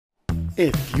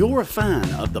If you're a fan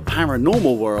of the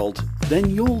paranormal world, then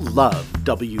you'll love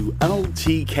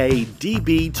WLTK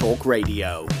DB Talk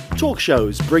Radio. Talk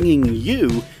shows bringing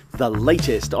you the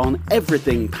latest on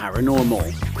everything paranormal,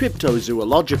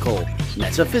 cryptozoological,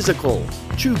 metaphysical,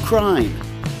 true crime,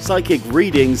 psychic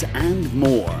readings, and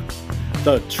more.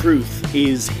 The truth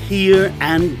is here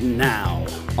and now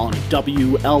on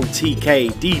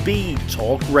WLTK DB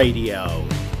Talk Radio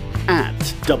at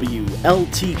WLTKDB.com.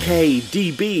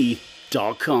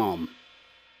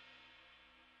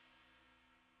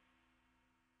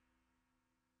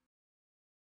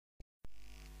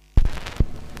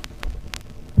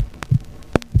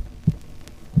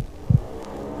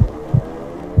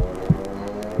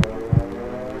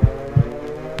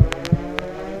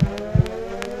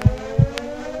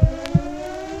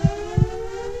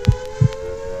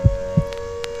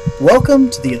 Welcome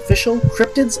to the official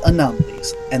Cryptids,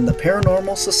 Anomalies, and the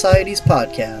Paranormal Society's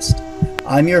podcast.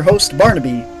 I'm your host,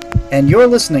 Barnaby, and you're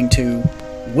listening to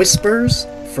Whispers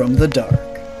from the Dark.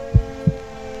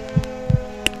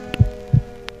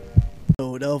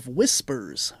 Of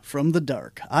Whispers from the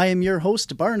Dark. I am your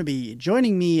host, Barnaby.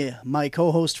 Joining me, my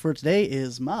co-host for today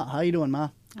is Ma. How you doing, Ma?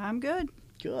 I'm good.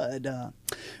 Good.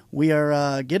 We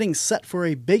are getting set for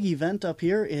a big event up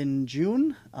here in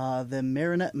June, the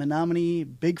Marinette Menominee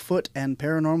Bigfoot and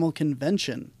Paranormal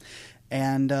Convention.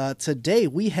 And today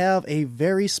we have a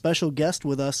very special guest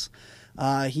with us.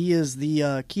 He is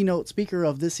the keynote speaker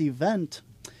of this event.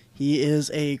 He is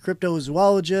a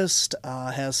cryptozoologist,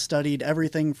 has studied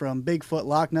everything from Bigfoot,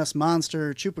 Loch Ness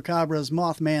Monster, Chupacabras,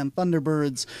 Mothman,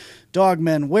 Thunderbirds,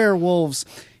 Dogmen, werewolves.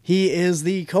 He is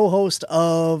the co-host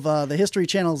of the History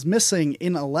Channel's Missing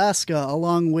in Alaska,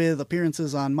 along with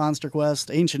appearances on Monster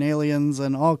Quest, Ancient Aliens,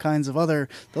 and all kinds of other.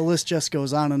 The list just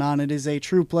goes on and on. It is a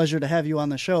true pleasure to have you on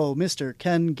the show, Mr.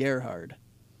 Ken Gerhard.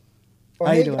 Well,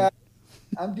 How you doing? Guys,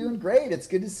 I'm doing great. It's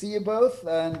good to see you both,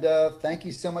 and thank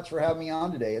you so much for having me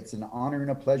on today. It's an honor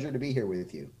and a pleasure to be here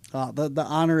with you. The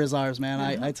honor is ours, man.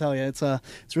 I tell you, it's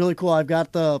really cool. I've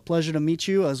got the pleasure to meet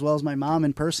you as well as my mom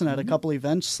in person at a couple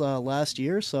events last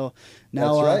year. So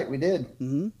now that's right, we did.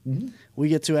 We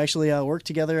get to actually work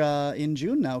together in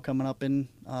June now, coming up in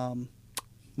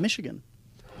Michigan.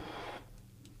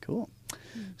 Cool.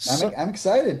 I'm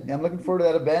excited. I'm looking forward to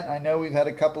that event. I know we've had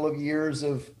a couple of years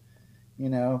of,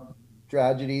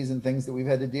 tragedies and things that we've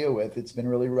had to deal with. It's been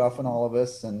really rough on all of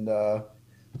us, and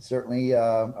certainly,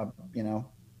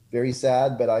 very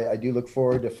sad. But I do look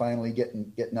forward to finally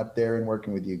getting up there and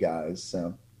working with you guys.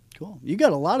 So cool. You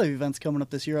got a lot of events coming up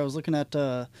this year. I was looking at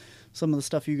some of the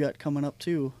stuff you got coming up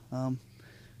too.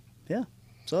 Yeah,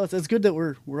 so it's good that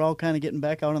we're all kind of getting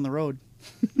back out on the road.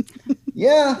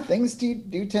 Yeah, things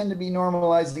do tend to be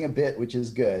normalizing a bit, which is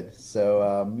good. So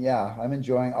I'm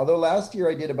enjoying. Although last year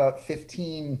I did about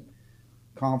 15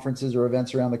 conferences or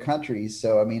events around the country.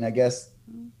 So, I guess,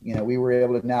 we were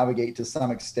able to navigate to some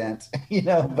extent,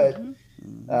 but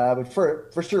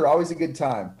for sure, always a good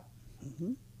time.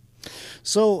 Mm-hmm.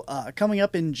 So coming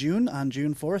up in June, on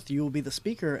June 4th, you will be the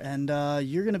speaker, and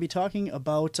you're going to be talking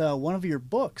about one of your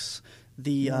books,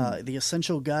 the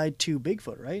Essential Guide to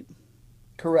Bigfoot, right?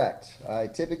 Correct.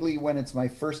 Typically, when it's my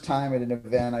first time at an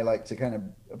event, I like to kind of,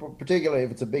 particularly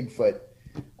if it's a Bigfoot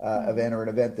event or an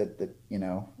event that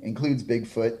includes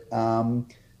Bigfoot.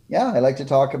 I like to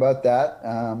talk about that.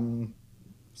 I'll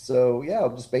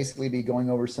just basically be going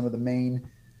over some of the main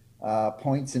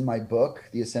points in my book,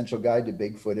 The Essential Guide to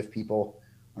Bigfoot, if people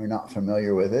are not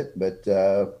familiar with it. But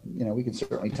we can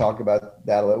certainly talk about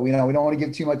that a little. We don't want to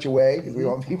give too much away because we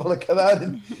want people to come out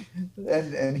and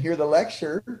hear the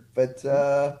lecture. But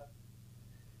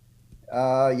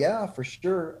for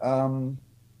sure.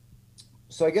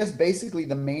 So I guess basically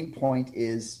the main point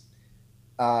is,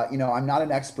 I'm not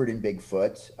an expert in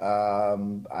Bigfoot.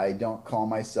 I don't call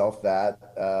myself that.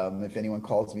 If anyone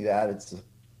calls me that, it's a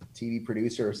TV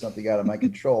producer or something out of my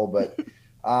control. But,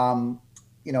 none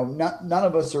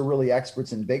of us are really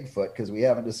experts in Bigfoot because we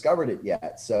haven't discovered it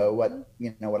yet. So what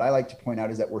I like to point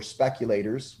out is that we're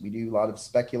speculators. We do a lot of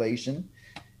speculation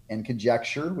and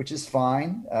conjecture, which is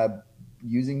fine,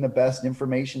 using the best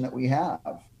information that we have.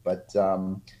 But,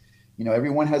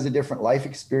 everyone has a different life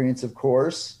experience, of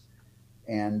course.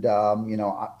 And,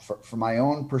 from my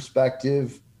own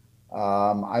perspective,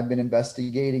 I've been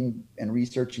investigating and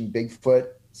researching Bigfoot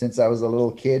since I was a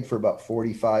little kid for about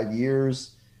 45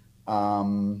 years.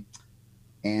 And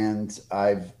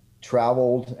I've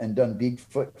traveled and done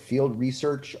Bigfoot field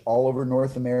research all over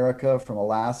North America, from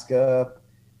Alaska,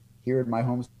 here in my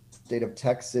home state of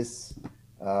Texas,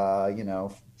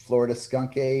 Florida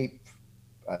skunk ape.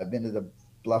 I've been to the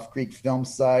Bluff Creek film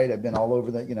site. I've been all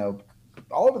over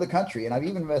the country, and I've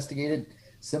even investigated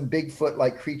some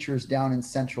Bigfoot-like creatures down in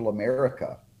Central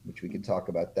America, which we can talk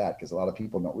about that because a lot of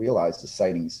people don't realize the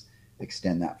sightings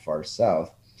extend that far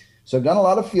south. So I've done a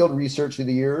lot of field research through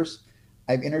the years.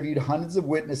 I've interviewed hundreds of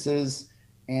witnesses,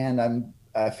 and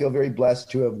I feel very blessed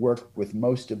to have worked with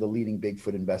most of the leading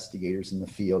Bigfoot investigators in the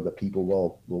field that people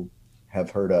will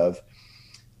have heard of.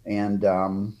 And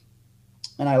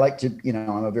I like to,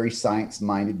 I'm a very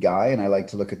science-minded guy, and I like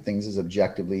to look at things as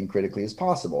objectively and critically as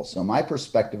possible. So my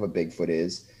perspective of Bigfoot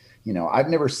is, I've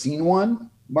never seen one,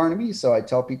 Barnaby, so I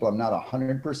tell people I'm not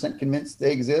 100% convinced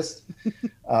they exist.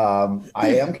 I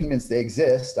am convinced they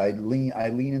exist. I lean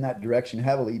in that direction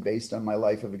heavily based on my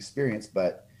life of experience,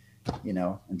 but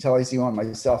until I see one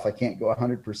myself, I can't go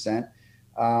 100%.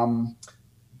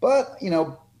 But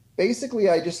basically,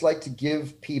 I just like to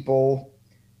give people,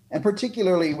 and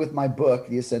particularly with my book,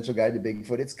 The Essential Guide to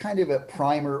Bigfoot, it's kind of a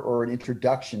primer or an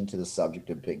introduction to the subject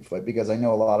of Bigfoot, because I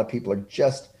know a lot of people are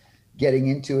just getting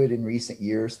into it in recent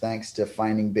years, thanks to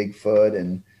Finding Bigfoot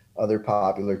and other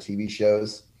popular TV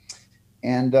shows.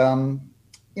 And, I want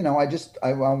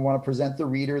to present the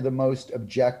reader the most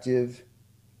objective,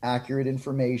 accurate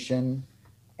information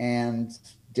and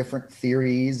different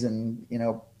theories and,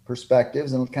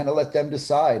 perspectives, and kind of let them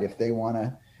decide if they want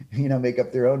to, make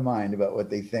up their own mind about what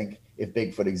they think, if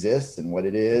Bigfoot exists and what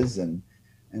it is, and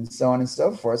so on and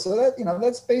so forth. So that,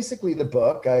 that's basically the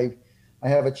book. I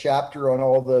have a chapter on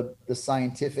all the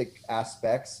scientific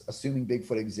aspects, assuming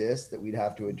Bigfoot exists, that we'd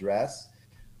have to address.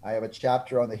 I have a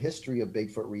chapter on the history of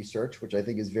Bigfoot research, which I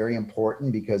think is very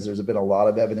important because there's been a lot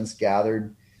of evidence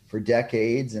gathered for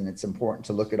decades, and it's important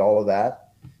to look at all of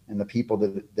that and the people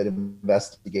that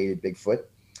investigated Bigfoot.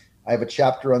 I have a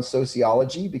chapter on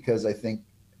sociology because I think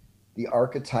the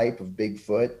archetype of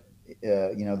Bigfoot,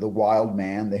 the wild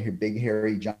man, the big,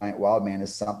 hairy, giant wild man,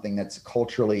 is something that's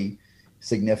culturally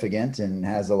significant and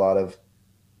has a lot of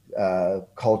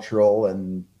cultural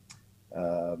and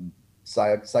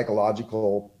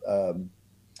psychological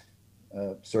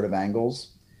sort of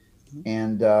angles.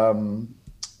 And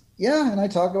and I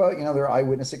talk about, their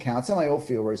eyewitness accounts and my old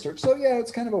field research. So yeah,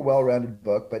 it's kind of a well-rounded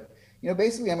book, but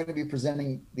basically I'm going to be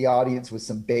presenting the audience with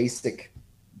some basic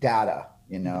data,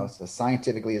 so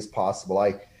scientifically as possible.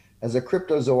 As a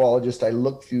cryptozoologist, I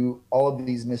look through all of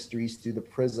these mysteries through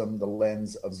the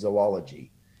lens of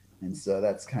zoology. And so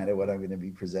that's kind of what I'm going to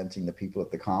be presenting the people at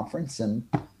the conference. And,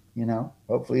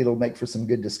 hopefully it'll make for some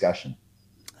good discussion.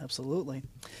 Absolutely.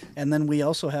 And then we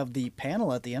also have the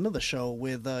panel at the end of the show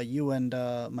with you and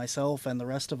myself and the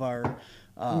rest of our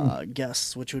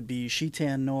guests, which would be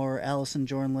Sheetan Noor, Allison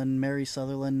Jornlin, Mary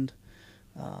Sutherland.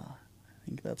 I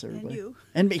think that's everybody. And you.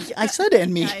 And me. I said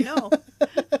and me. I know.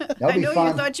 I know fun.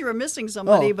 You thought you were missing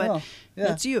somebody, but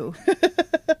it's you.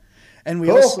 And we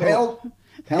also...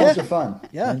 Panels are fun.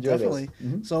 Yeah, definitely.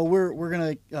 Mm-hmm. So we're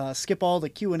going to skip all the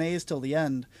Q&As till the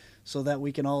end so that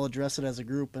we can all address it as a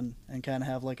group and kind of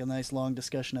have like a nice long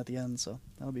discussion at the end. So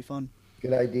that'll be fun.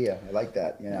 Good idea. I like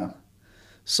that. Yeah.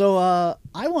 So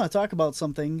I want to talk about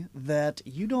something that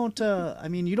you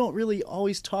don't really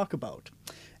always talk about.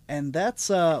 And that's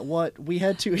what we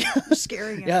had to...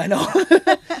 Scaring. Yeah, I know.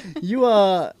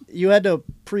 You had to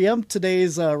preempt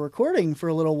today's recording for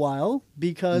a little while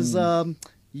because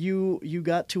you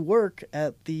got to work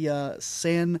at the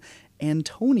San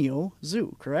Antonio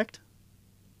Zoo, correct?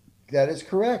 That is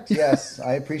correct, yes.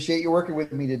 I appreciate you working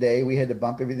with me today. We had to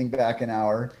bump everything back an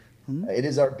hour. Mm-hmm. It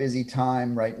is our busy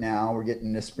time right now. We're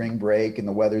getting to spring break and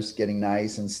the weather's getting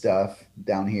nice and stuff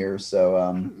down here. So,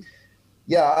 I'm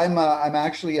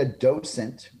actually a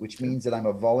docent, which means that I'm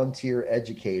a volunteer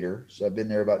educator. So I've been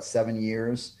there about 7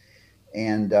 years.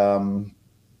 And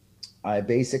I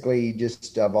basically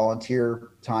just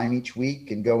volunteer time each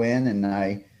week and go in and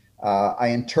I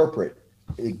interpret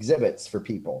exhibits for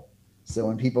people. So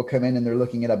when people come in and they're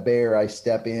looking at a bear, I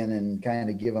step in and kind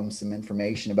of give them some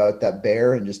information about that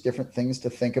bear and just different things to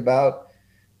think about,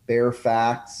 bear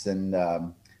facts. And,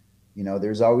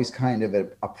 there's always kind of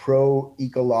a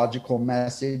pro-ecological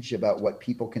message about what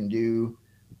people can do,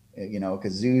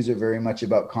 because zoos are very much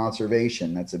about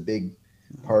conservation. That's a big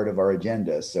part of our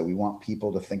agenda. So we want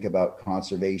people to think about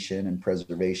conservation and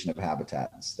preservation of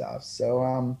habitat and stuff.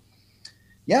 So,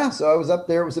 so I was up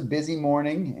there. It was a busy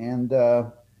morning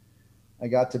and, I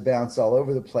got to bounce all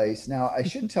over the place. Now, I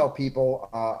should tell people,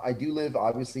 I do live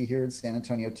obviously here in San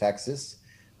Antonio, Texas.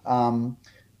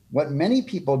 What many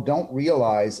people don't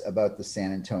realize about the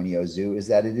San Antonio Zoo is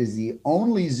that it is the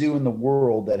only zoo in the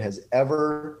world that has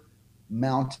ever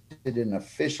mounted an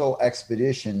official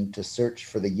expedition to search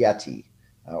for the Yeti,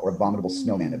 or abominable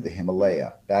snowman of the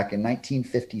Himalaya, back in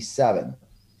 1957.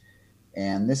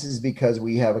 And this is because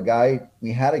we had a guy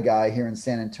here in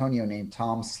San Antonio named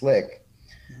Tom Slick,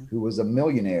 who was a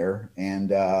millionaire and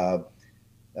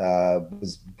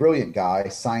was a brilliant guy,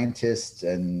 scientist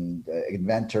and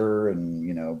inventor,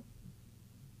 and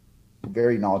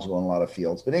very knowledgeable in a lot of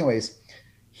fields. But anyways,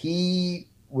 he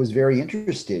was very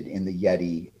interested in the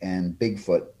Yeti and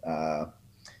Bigfoot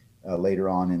later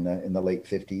on in the late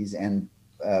 50s, and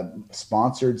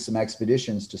sponsored some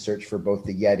expeditions to search for both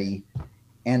the Yeti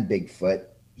and Bigfoot.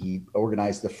 He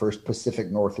organized the first Pacific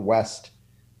Northwest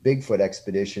Bigfoot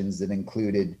expeditions that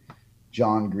included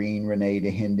John Green, Rene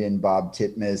DeHinden, Bob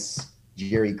Titmus,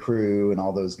 Jerry Crew, and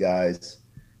all those guys,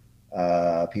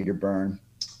 Peter Byrne.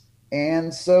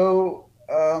 And so,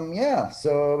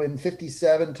 so in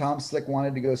 57, Tom Slick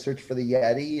wanted to go search for the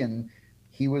Yeti, and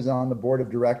he was on the board of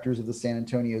directors of the San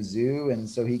Antonio Zoo. And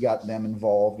so he got them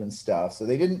involved and stuff. So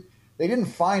they didn't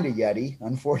find a Yeti,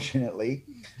 unfortunately.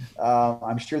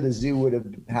 I'm sure the zoo would have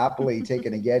happily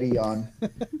taken a Yeti on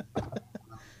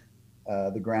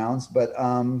the grounds, but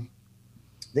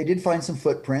they did find some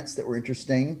footprints that were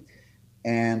interesting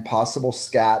and possible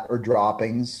scat or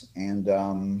droppings.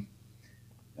 And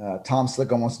Tom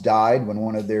Slick almost died when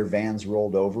one of their vans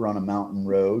rolled over on a mountain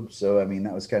road. So, I mean,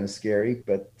 that was kind of scary.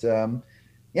 But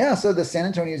so the San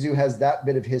Antonio Zoo has that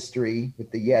bit of history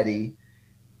with the Yeti.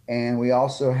 And we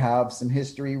also have some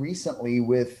history recently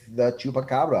with the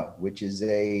Chupacabra, which is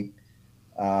a,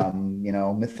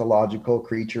 mythological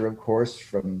creature, of course,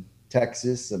 from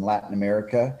Texas and Latin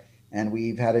America. And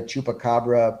we've had a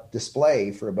Chupacabra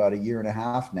display for about a year and a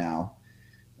half now.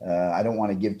 I don't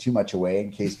want to give too much away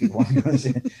in case people want to go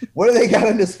see what do they got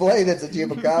on display that's a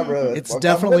Chupacabra. It's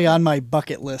definitely on my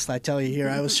bucket list, I tell you here.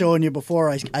 I was showing you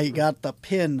before, I got the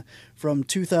pin from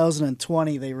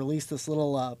 2020. They released this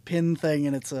little pin thing,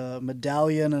 and it's a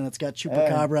medallion, and it's got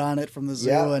Chupacabra on it from the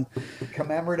zoo. Yeah, and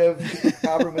commemorative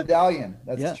Chupacabra medallion.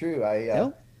 That's true.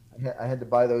 I had to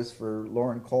buy those for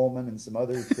Lauren Coleman and some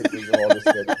other cryptozoologists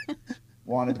that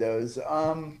wanted those.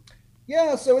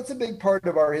 So it's a big part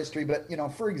of our history. But,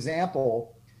 for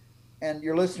example, and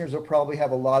your listeners will probably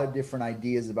have a lot of different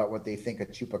ideas about what they think a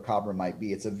Chupacabra might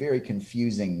be. It's a very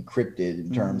confusing cryptid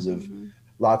in terms of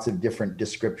lots of different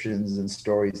descriptions and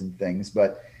stories and things.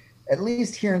 But at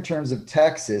least here in terms of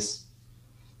Texas,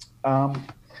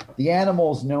 the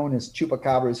animals known as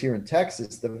Chupacabras here in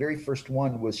Texas, the very first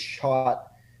one was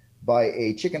shot by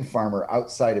a chicken farmer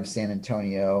outside of San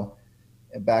Antonio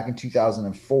back in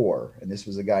 2004. And this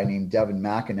was a guy named Devin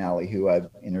McAnally who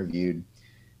I've interviewed.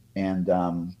 And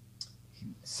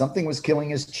something was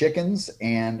killing his chickens,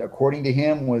 and according to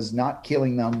him, was not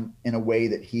killing them in a way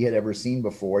that he had ever seen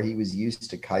before. He was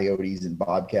used to coyotes and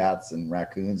bobcats and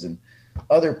raccoons and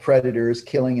other predators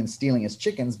killing and stealing his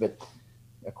chickens. But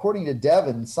according to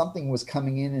Devin, something was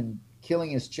coming in and killing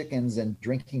his chickens and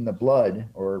drinking the blood,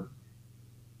 or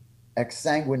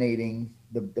exsanguinating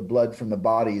the blood from the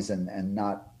bodies and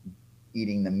not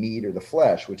eating the meat or the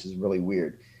flesh, which is really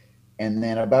weird. And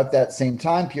then about that same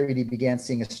time period, he began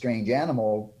seeing a strange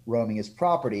animal roaming his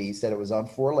property. He said it was on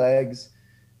four legs,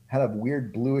 had a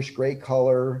weird bluish gray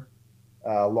color,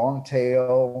 long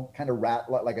tail, kind of rat,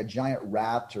 like a giant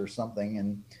rat or something.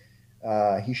 And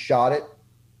he shot it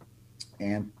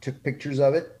and took pictures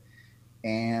of it.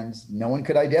 And no one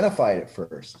could identify it at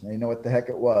first. They didn't know what the heck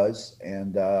it was.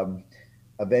 And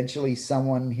eventually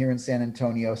someone here in San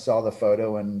Antonio saw the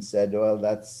photo and said, well,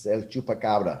 that's El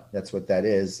Chupacabra. That's what that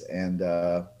is. And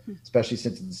especially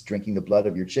since it's drinking the blood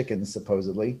of your chickens,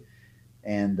 supposedly.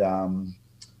 And so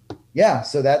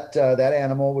that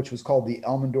animal, which was called the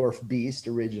Elmendorf beast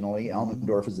originally,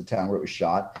 Elmendorf is the town where it was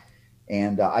shot.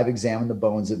 And I've examined the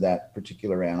bones of that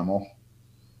particular animal.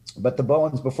 But the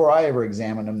bones, before I ever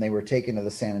examined them, they were taken to the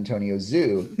San Antonio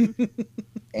Zoo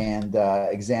and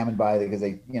examined because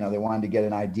they wanted to get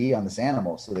an ID on this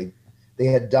animal. So they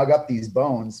had dug up these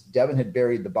bones. Devin had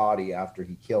buried the body after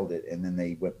he killed it, and then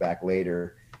they went back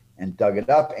later and dug it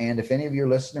up. And if any of your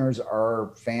listeners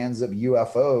are fans of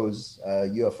UFOs,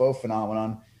 UFO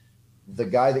phenomenon, the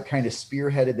guy that kind of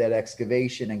spearheaded that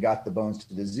excavation and got the bones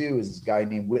to the zoo is this guy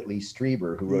named Whitley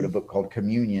Strieber, who wrote a book called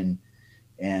Communion,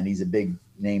 and he's a big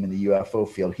name in the UFO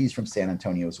field. He's from San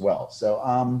Antonio as well. So,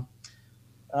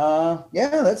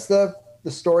 that's the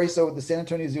story. So the San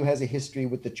Antonio Zoo has a history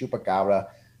with the Chupacabra,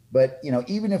 but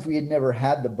even if we had never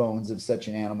had the bones of such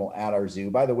an animal at our zoo,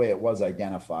 by the way, it was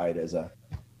identified as a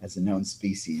known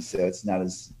species. So it's not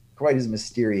quite as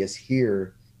mysterious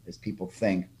here as people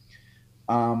think.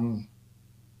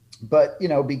 But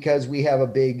because we have a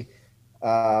big,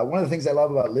 one of the things I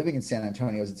love about living in San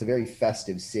Antonio is it's a very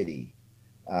festive city.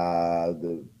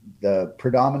 The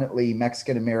predominantly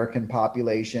Mexican-American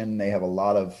population, they have a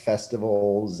lot of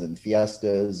festivals and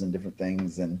fiestas and different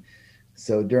things. And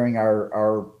so during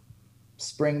our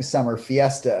spring summer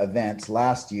fiesta event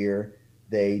last year,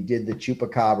 they did the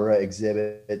Chupacabra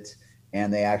exhibit,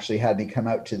 and they actually had me come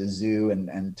out to the zoo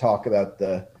and talk about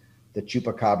the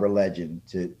Chupacabra legend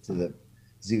to the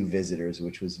zoo visitors,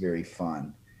 which was very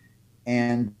fun.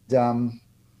 And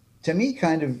to me,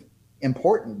 kind of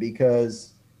important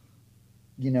because,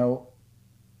 you know,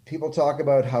 people talk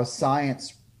about how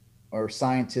science or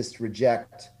scientists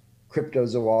reject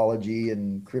cryptozoology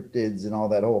and cryptids and all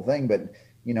that whole thing. But,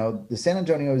 you know, the San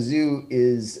Antonio Zoo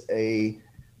is a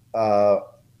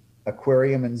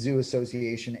Aquarium and Zoo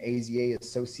Association, AZA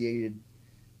associated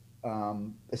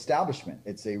establishment.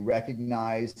 It's a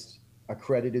recognized,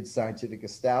 accredited scientific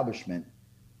establishment,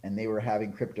 and they were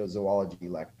having cryptozoology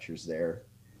lectures there.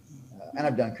 And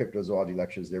I've done cryptozoology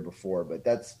lectures there before, but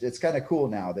it's kind of cool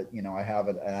now that, you know, I have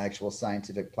an actual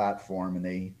scientific platform, and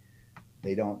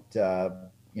they don't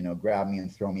you know, grab me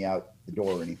and throw me out the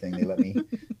door or anything. They let me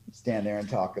stand there and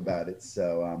talk about it.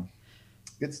 So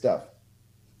good stuff.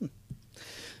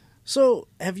 So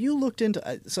have you looked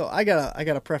into, so I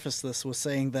gotta preface this with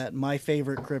saying that my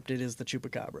favorite cryptid is the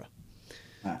Chupacabra.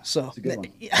 So it's a good one.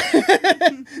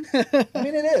 I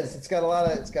mean, it is. It's got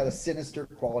a sinister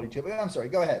quality to it. But I'm sorry.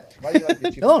 Go ahead. Why do you like the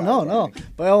Chupacabra? No.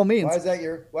 By all means. Why is that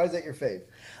your fave?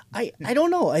 I don't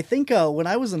know. I think when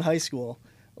I was in high school,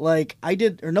 like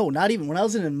not even when I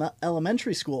was in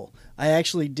elementary school, I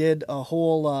actually did a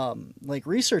whole like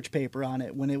research paper on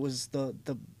it when it was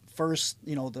the first,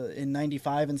 you know, in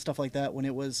 95 and stuff like that, when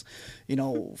it was, you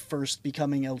know, first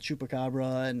becoming El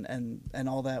Chupacabra and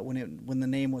all that, when the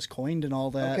name was coined and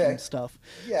all that and stuff.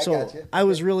 Yeah, so gotcha. I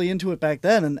was really into it back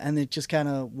then, and it just kind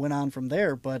of went on from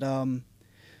there. But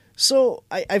so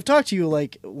I've talked to you,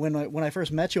 like when I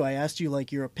first met you, I asked you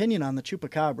like your opinion on the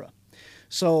Chupacabra.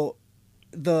 So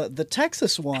the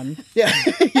Texas one, yeah,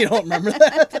 you don't remember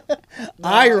that? No,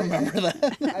 I remember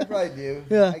that. I probably do.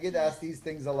 Yeah. I get asked these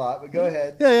things a lot, but go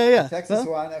ahead. Yeah. The Texas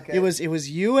one, okay. It was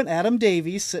you and Adam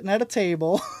Davies sitting at a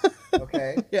table.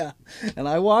 Okay. Yeah, and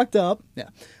I walked up.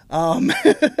 Yeah.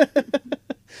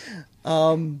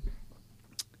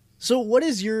 So what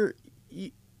is your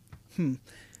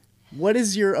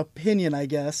opinion, I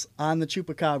guess, on the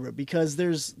Chupacabra? Because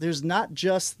there's not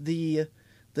just the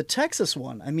Texas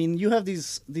one. I mean, you have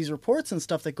these reports and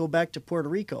stuff that go back to Puerto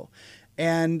Rico,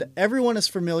 and everyone is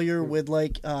familiar with,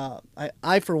 like,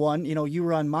 I for one, you know, you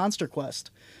were on Monster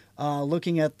Quest,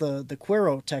 looking at the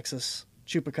Cuero, Texas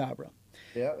Chupacabra.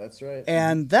 Yeah, that's right.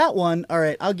 And that one, all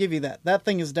right, I'll give you that. That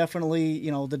thing is definitely,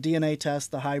 you know, the DNA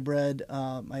test, the hybrid.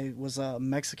 I was a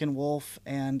Mexican wolf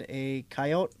and a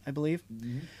coyote, I believe.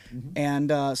 Mm-hmm. Mm-hmm.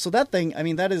 And so that thing, I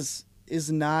mean, that is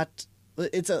not.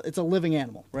 It's a living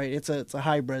animal, right? It's a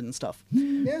hybrid and stuff.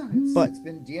 Yeah, it's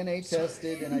been DNA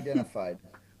tested and identified.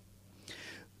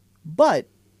 But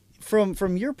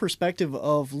from your perspective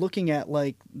of looking at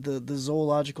like the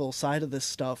zoological side of this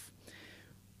stuff,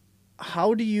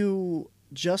 how do you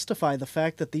justify the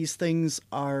fact that these things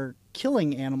are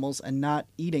killing animals and not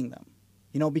eating them?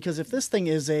 You know, because if this thing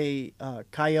is a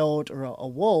coyote or a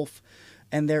wolf,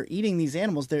 and they're eating these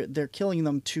animals, they're killing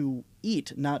them to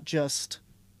eat, not just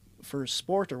for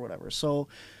sport or whatever. So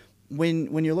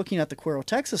when you're looking at the Cuero,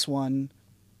 Texas one,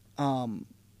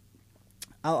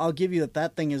 I'll give you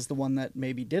that thing is the one that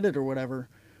maybe did it or whatever.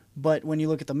 But when you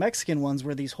look at the Mexican ones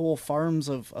where these whole farms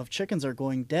of chickens are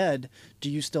going dead, do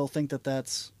you still think that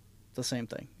that's the same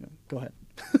thing? Go ahead.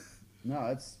 No,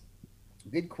 it's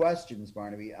good questions,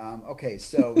 Barnaby. Okay,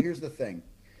 so here's the thing.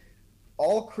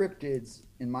 All cryptids,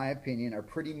 in my opinion, are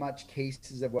pretty much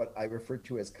cases of what I refer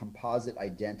to as composite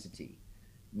identity,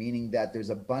 meaning that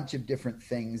there's a bunch of different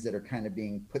things that are kind of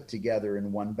being put together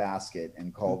in one basket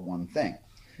and called one thing.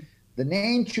 The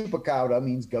name Chupacabra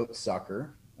means goat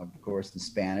sucker, of course, in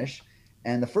Spanish.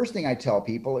 And the first thing I tell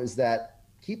people is that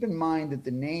keep in mind that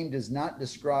the name does not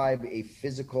describe a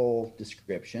physical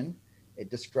description. It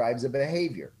describes a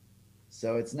behavior.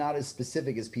 So it's not as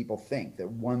specific as people think that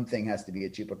one thing has to be a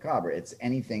Chupacabra. It's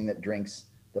anything that drinks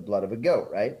the blood of a goat,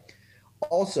 right?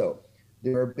 Also,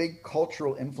 there are big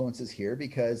cultural influences here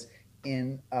because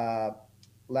in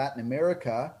Latin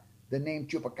America, the name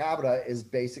Chupacabra is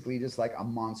basically just like a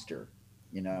monster,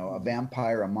 you know, a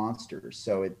vampire, a monster.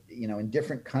 So it, you know, in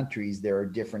different countries, there are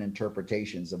different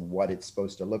interpretations of what it's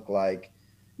supposed to look like,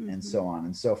 and so on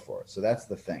and so forth. So that's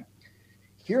the thing.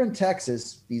 Here in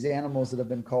Texas, these animals that have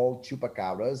been called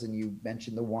Chupacabras, and you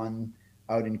mentioned the one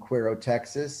out in Cuero,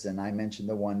 Texas, and I mentioned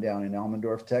the one down in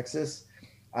Elmendorf, Texas.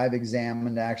 I've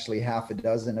examined actually half a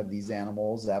dozen of these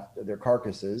animals, after their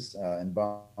carcasses and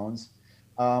bones.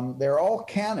 They're all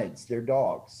canids. They're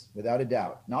dogs, without a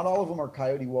doubt. Not all of them are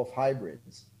coyote wolf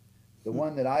hybrids. The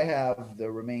one that I have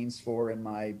the remains for in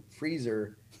my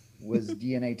freezer was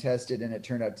DNA tested, and it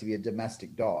turned out to be a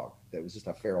domestic dog that was just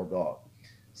a feral dog.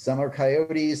 Some are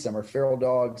coyotes, some are feral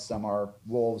dogs, some are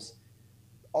wolves.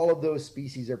 All of those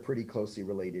species are pretty closely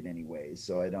related anyways,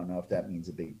 so I don't know if that means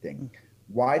a big thing.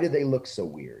 Why do they look so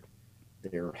weird?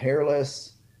 They're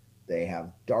hairless. They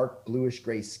have dark bluish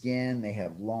gray skin. They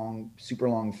have long, super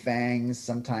long fangs.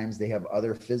 Sometimes they have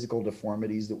other physical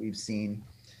deformities that we've seen.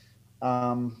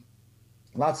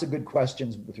 Lots of good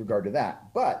questions with regard to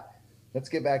that. But let's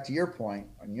get back to your point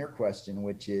on your question,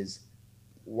 which is,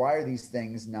 why are these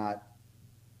things not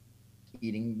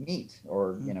eating meat?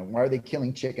 Or, why are they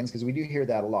killing chickens? Because we do hear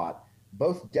that a lot.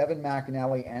 Both Devin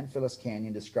McAnally and Phyllis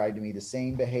Canyon described to me the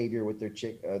same behavior with their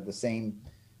the same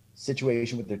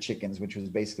situation with their chickens, which was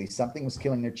basically something was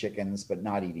killing their chickens but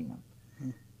not eating them.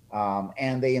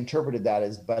 And they interpreted that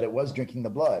as, but it was drinking the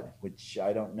blood, which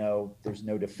I don't know. There's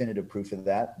no definitive proof of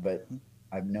that, but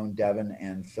I've known Devin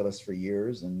and Phyllis for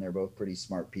years, and they're both pretty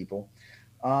smart people.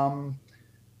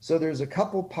 So there's a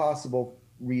couple possible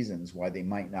reasons why they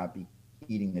might not be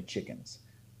eating the chickens.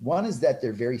 One is that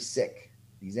they're very sick.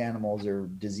 These animals are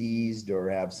diseased or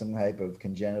have some type of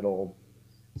congenital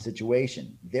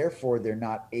situation. Therefore, they're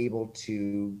not able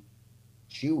to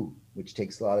chew, which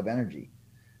takes a lot of energy.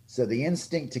 So the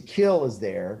instinct to kill is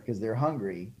there because they're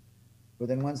hungry, but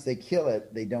then once they kill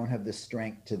it, they don't have the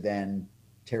strength to then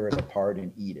tear it apart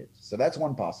and eat it. So that's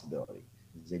one possibility.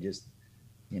 They just,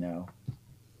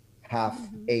 half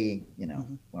well,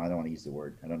 I don't want to use the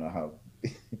word. I don't know how,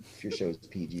 if your show is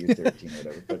PG or 13 or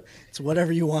whatever, but it's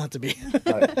whatever you want to be.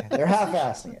 They're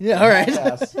half-assing it. Yeah, all right.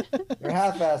 They're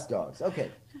half-assed dogs. Okay.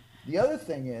 The other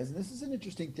thing is, and this is an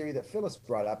interesting theory that Phyllis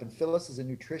brought up, and Phyllis is a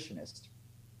nutritionist.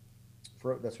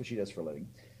 That's what she does for a living.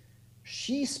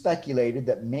 She speculated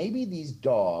that maybe these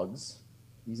dogs,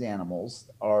 these animals,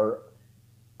 are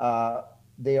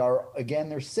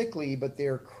they're sickly, but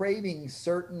they're craving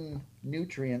certain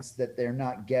nutrients that they're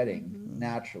not getting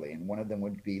naturally. And one of them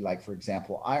would be, like, for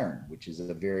example, iron, which is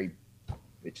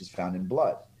found in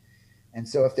blood. And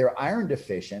so if they're iron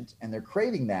deficient and they're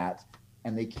craving that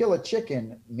and they kill a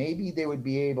chicken, maybe they would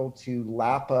be able to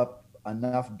lap up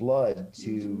enough blood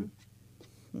to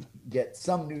get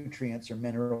some nutrients or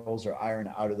minerals or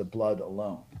iron out of the blood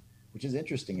alone, which is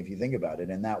interesting if you think about it.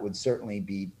 And that would certainly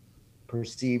be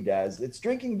perceived as, it's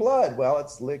drinking blood. Well,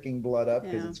 it's licking blood up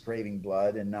because it's craving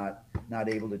blood and not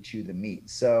able to chew the meat.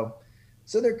 So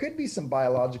there could be some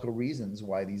biological reasons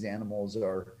why these animals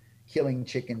are killing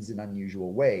chickens in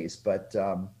unusual ways. But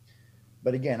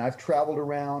again, I've traveled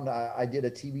around. I did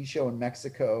a TV show in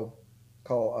Mexico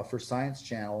called for Science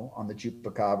Channel on the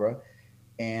Chupacabra.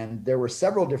 And there were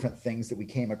several different things that we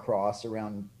came across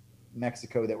around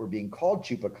Mexico that were being called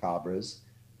chupacabras.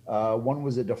 One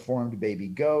was a deformed baby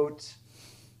goat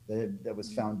that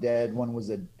was found dead. One was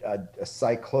a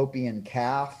cyclopean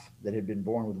calf that had been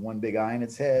born with one big eye in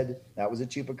its head. That was a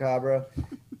chupacabra.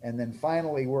 And then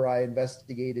finally, where I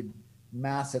investigated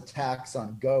mass attacks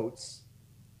on goats,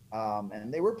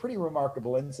 and they were pretty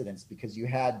remarkable incidents because you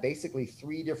had basically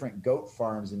 3 different goat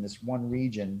farms in this one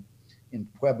region in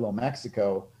Pueblo,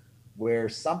 Mexico, where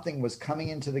something was coming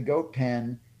into the goat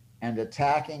pen and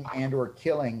attacking and or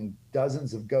killing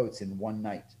dozens of goats in one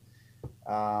night.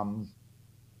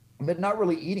 But not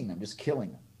really eating them, just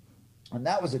killing them. And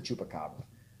that was a chupacabra.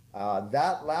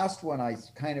 That last one I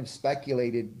kind of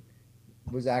speculated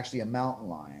was actually a mountain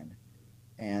lion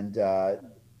and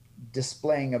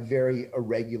displaying a very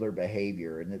irregular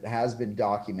behavior. And it has been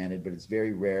documented, but it's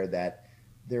very rare that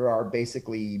there are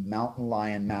basically mountain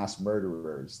lion mass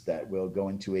murderers that will go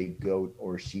into a goat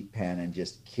or sheep pen and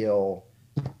just kill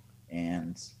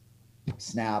and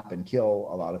snap and kill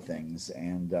a lot of things.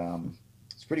 And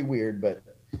it's pretty weird, but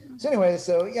so anyway,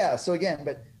 so again,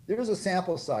 but there's a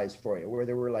sample size for you where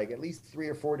there were like at least 3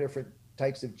 or 4 different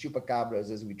types of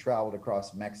chupacabras as we traveled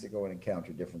across Mexico and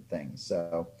encountered different things.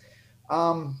 So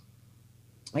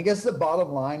I guess the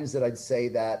bottom line is that I'd say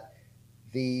that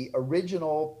the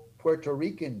original Puerto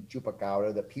Rican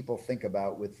chupacabra that people think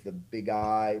about with the big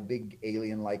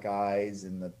alien-like eyes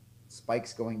and the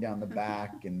spikes going down the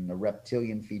back and the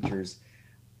reptilian features,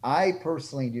 I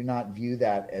personally do not view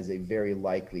that as a very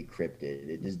likely cryptid.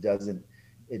 It just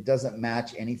doesn't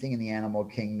match anything in the animal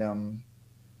kingdom.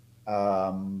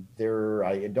 I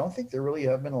don't think there really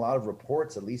have been a lot of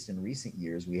reports, at least in recent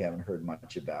years. We haven't heard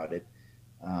much about it.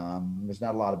 There's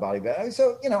not a lot about it.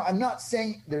 So, I'm not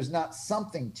saying there's not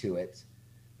something to it,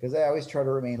 because I always try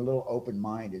to remain a little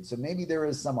open-minded. So maybe there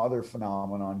is some other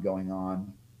phenomenon going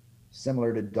on,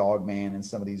 similar to Dogman and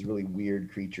some of these really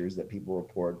weird creatures that people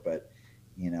report. But,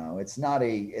 it's not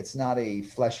a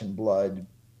flesh and blood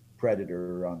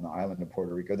predator on the island of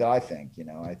Puerto Rico that I think,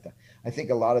 I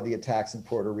think a lot of the attacks in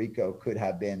Puerto Rico could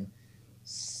have been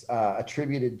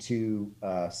attributed to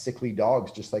sickly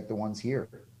dogs, just like the ones here.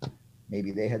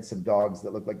 Maybe they had some dogs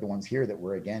that looked like the ones here that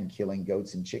were, again, killing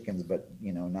goats and chickens, but,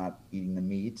 not eating the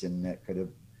meat, and that could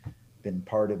have been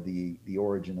part of the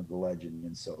origin of the legend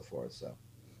and so forth. So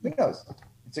who knows?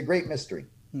 It's a great mystery.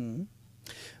 Mm-hmm.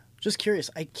 Just curious,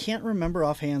 I can't remember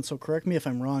offhand, so correct me if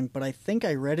I'm wrong, but I think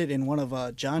I read it in one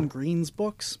of John Green's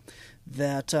books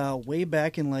that way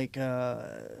back in like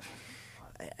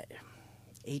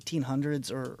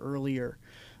 1800s or earlier,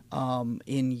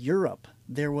 in Europe,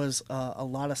 there was a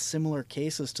lot of similar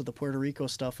cases to the Puerto Rico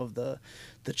stuff of the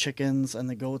chickens and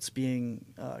the goats being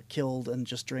killed and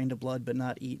just drained of blood but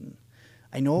not eaten.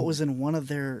 I know it was in one of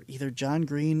their, either John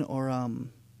Green or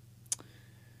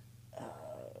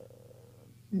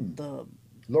the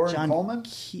Lauren John Coleman?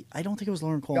 I don't think it was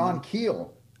Lauren Coleman. John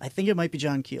Keel. I think it might be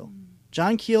John Keel.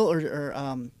 John Keel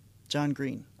or John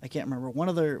Green. I can't remember. One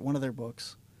of their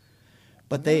books.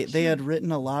 But they had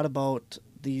written a lot about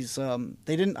these.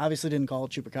 They obviously didn't call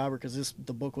it Chupacabra because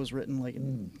the book was written like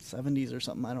in the 70s or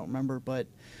something. I don't remember. But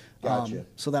Gotcha.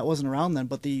 So that wasn't around then.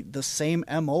 But the same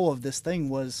MO of this thing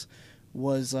was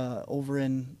over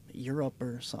in Europe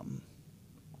or something.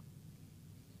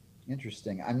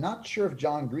 Interesting. I'm not sure if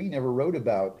John Green ever wrote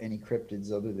about any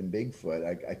cryptids other than Bigfoot.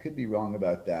 I could be wrong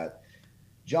about that.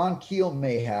 John Keel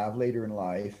may have later in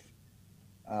life,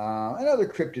 and other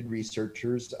cryptid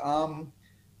researchers.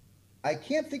 I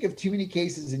can't think of too many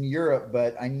cases in Europe,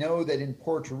 but I know that in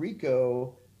Puerto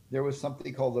Rico, there was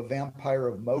something called the Vampire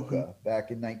of Mocha back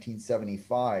in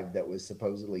 1975 that was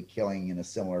supposedly killing in a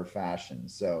similar fashion.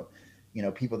 So,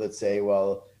 people that say,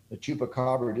 well, the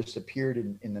Chupacabra disappeared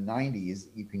in the 90s,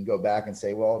 you can go back and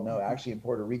say, well, no, actually in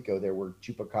Puerto Rico, there were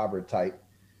Chupacabra type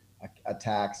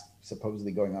attacks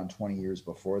supposedly going on 20 years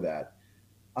before that.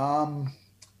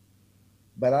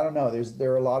 But I don't know.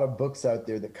 There are a lot of books out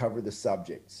there that cover the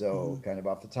subject. So kind of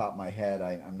off the top of my head,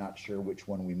 I'm not sure which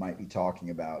one we might be talking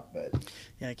about. But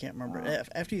yeah, I can't remember.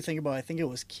 After you think about it, I think it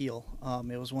was Keel.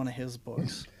 It was one of his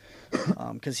books.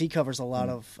 Because he covers a lot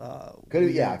of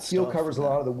Keel covers a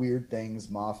lot of the weird things,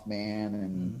 Mothman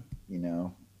and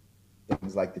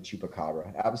things like the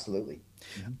Chupacabra. Absolutely.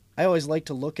 Mm-hmm. I always like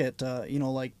to look at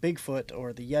like Bigfoot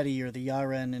or the Yeti or the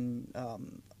Yaren and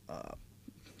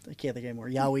I can't think anymore,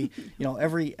 Yowie.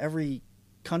 Every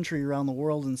country around the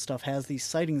world and stuff has these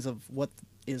sightings of what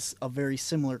is a very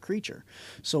similar creature.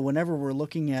 So whenever we're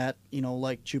looking at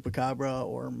like Chupacabra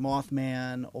or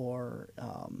Mothman or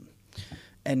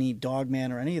any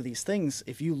Dogman or any of these things,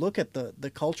 if you look at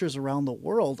the cultures around the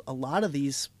world, a lot of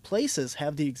these places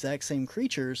have the exact same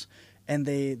creatures, and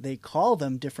they call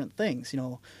them different things.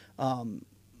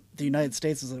 The United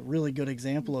States is a really good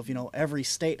example of, every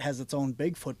state has its own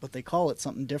Bigfoot, but they call it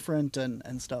something different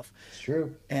and stuff. It's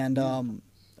true. And on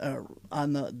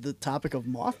the topic of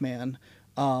Mothman,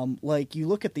 like you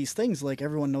look at these things, like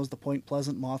everyone knows the Point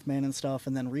Pleasant Mothman and stuff,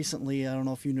 and then recently, I don't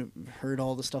know if you heard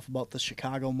all the stuff about the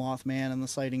Chicago Mothman and the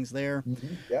sightings there.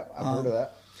 Mm-hmm. Yeah, I've heard of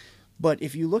that. But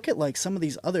if you look at like some of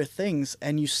these other things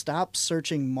and you stop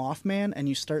searching Mothman and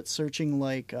you start searching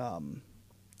like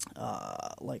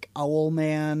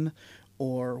Owlman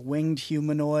or winged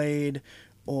humanoid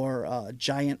or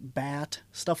giant bat,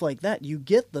 stuff like that, you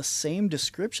get the same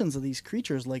descriptions of these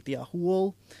creatures like the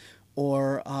Ahul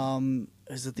or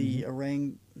is it the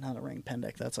not orang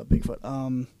pendek, that's a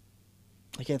Bigfoot.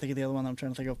 I can't think of the other one I'm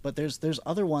trying to think of, but there's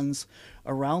other ones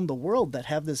around the world that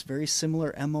have this very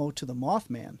similar MO to the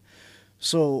Mothman.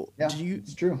 So yeah,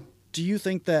 it's true. Do you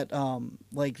think that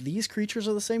like these creatures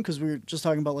are the same? Because we were just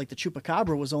talking about like the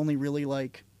Chupacabra was only really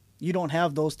like, you don't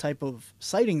have those type of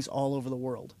sightings all over the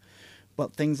world,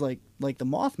 but things like the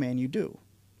Mothman you do.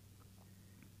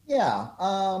 Yeah.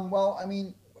 Well, I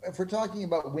mean, if we're talking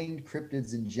about winged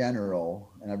cryptids in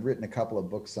general, and I've written a couple of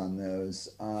books on those,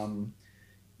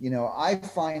 I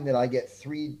find that I get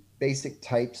three basic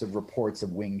types of reports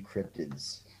of winged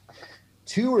cryptids.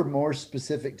 Two are more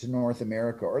specific to North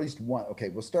America, or at least one. Okay,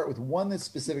 we'll start with one that's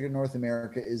specific to North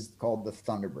America, is called the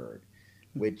Thunderbird,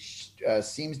 which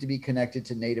seems to be connected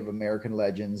to Native American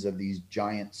legends of these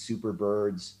giant super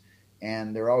birds.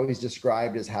 And they're always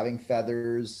described as having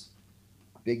feathers,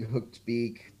 big hooked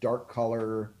beak, dark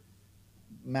color,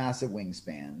 massive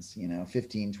wingspans,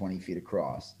 15, 20 feet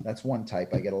across. That's one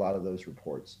type. I get a lot of those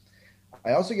reports.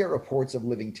 I also get reports of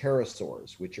living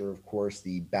pterosaurs, which are, of course,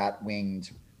 the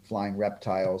bat-winged flying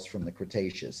reptiles from the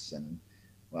Cretaceous. And,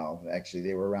 well, actually,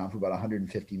 they were around for about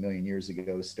 150 million years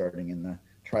ago, starting in the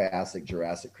Triassic,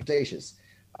 Jurassic, Cretaceous.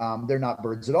 They're not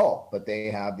birds at all, but they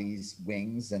have these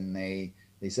wings, and they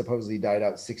They supposedly died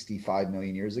out 65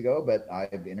 million years ago, but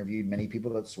I've interviewed many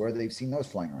people that swear they've seen those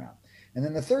flying around. And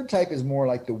then the third type is more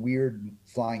like the weird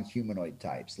flying humanoid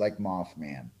types, like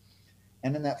Mothman.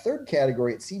 And in that third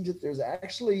category, it seems that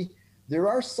there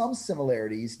are some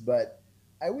similarities, but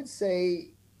I would say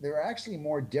there are actually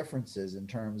more differences in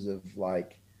terms of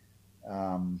like,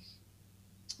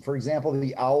 for example,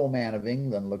 the Owl Man of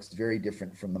England looks very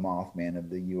different from the Mothman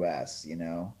of the US, you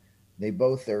know. They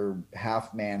both are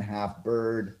half man, half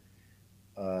bird.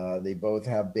 They both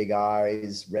have big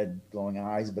eyes, red glowing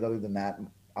eyes. But other than that,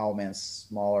 Owlman's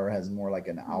smaller, has more like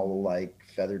an owl-like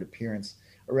feathered appearance.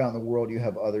 Around the world, you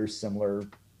have other similar,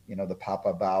 you know, the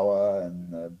Papabawa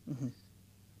and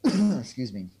the,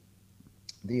 excuse me,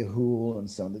 the Ahul and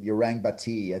some of the Orang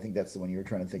Bati. I think that's the one you were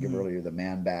trying to think of earlier, the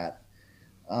man bat.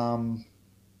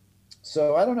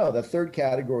 So I don't know. The third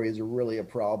category is really a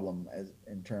problem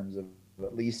in terms of,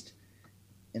 at least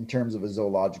in terms of a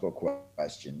zoological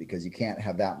question, because you can't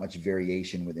have that much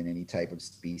variation within any type of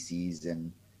species, and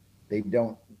they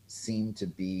don't seem to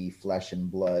be flesh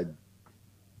and blood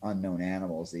unknown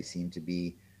animals. They seem to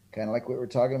be kind of like what we were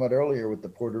talking about earlier with the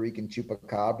Puerto Rican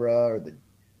Chupacabra or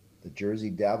the Jersey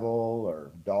Devil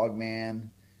or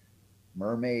Dogman,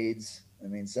 mermaids. I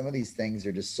mean, some of these things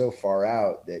are just so far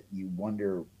out that you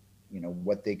wonder, you know,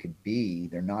 what they could be.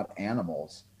 They're not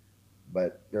animals.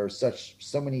 But there are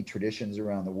so many traditions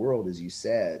around the world, as you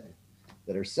said,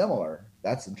 that are similar.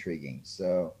 That's intriguing.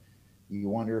 So you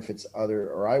wonder if it's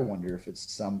I wonder if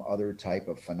it's some other type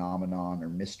of phenomenon or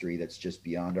mystery that's just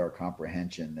beyond our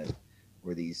comprehension, that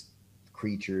where these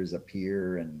creatures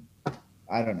appear. And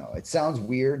I don't know. It sounds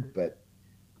weird, but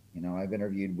you know, I've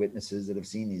interviewed witnesses that have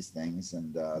seen these things,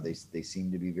 and they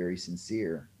seem to be very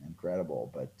sincere and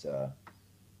credible. But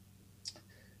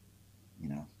you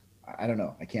know, I don't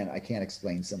know. I can't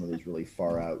explain some of those really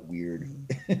far out weird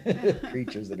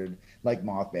creatures that are like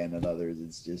Mothman and others.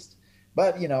 It's just,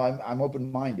 but you know, I'm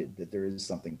open minded that there is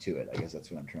something to it. I guess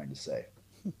that's what I'm trying to say.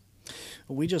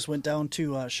 We just went down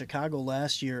to Chicago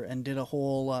last year and did a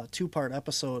whole 2-part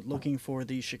episode looking for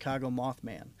the Chicago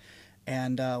Mothman.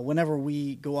 And whenever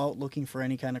we go out looking for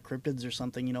any kind of cryptids or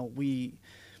something, you know, we,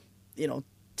 you know,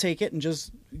 take it and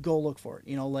just go look for it.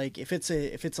 You know, like if it's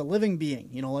a living being,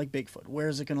 you know, like Bigfoot, where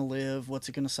is it going to live? What's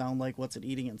it going to sound like? What's it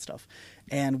eating and stuff?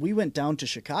 And we went down to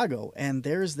Chicago, and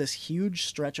there's this huge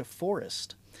stretch of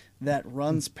forest that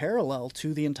runs parallel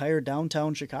to the entire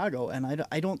downtown Chicago. And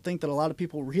I don't think that a lot of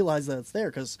people realize that it's there,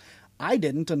 because I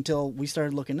didn't until we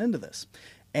started looking into this.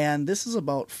 And this is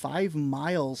about 5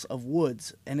 miles of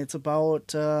woods, and it's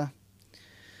about a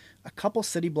couple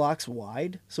city blocks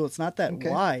wide. So it's not that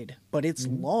wide, but it's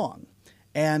long.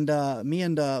 And me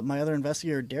and my other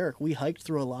investigator, Derek, we hiked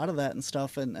through a lot of that and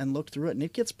stuff and looked through it, and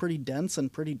it gets pretty dense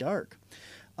and pretty dark.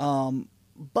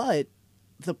 But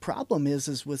the problem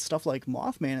is with stuff like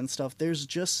Mothman and stuff, there's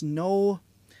just no,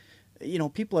 you know,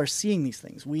 people are seeing these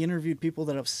things. We interviewed people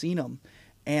that have seen them,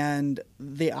 and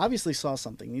they obviously saw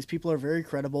something. These people are very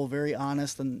credible, very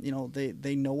honest, and, you know,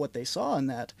 they know what they saw in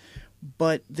that.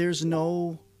 But there's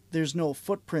no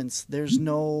footprints. There's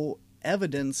no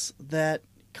evidence that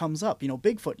comes up. You know,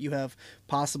 Bigfoot, you have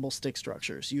possible stick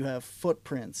structures, you have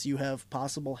footprints, you have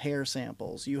possible hair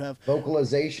samples, you have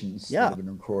vocalizations that have been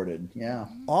recorded. Yeah.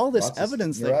 All this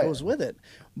evidence that goes with it.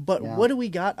 But what do we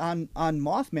got on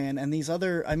Mothman and these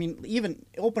other, I mean, even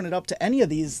open it up to any of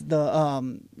these,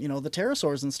 the you know, the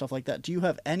pterosaurs and stuff like that. Do you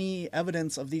have any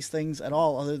evidence of these things at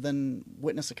all other than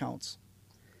witness accounts?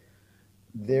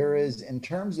 There is, in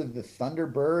terms of the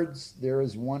Thunderbirds, there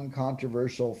is one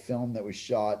controversial film that was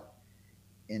shot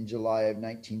in July of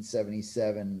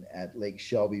 1977 at Lake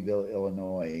Shelbyville,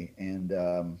 Illinois. And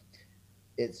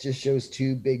it just shows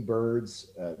 2 big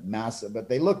birds, massive, but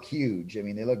they look huge. I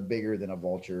mean, they look bigger than a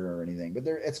vulture or anything, but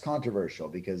it's controversial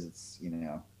because it's, you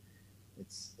know,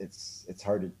 it's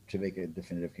hard to make a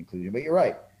definitive conclusion. But you're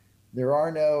right. There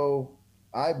are no,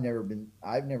 I've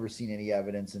never seen any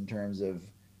evidence in terms of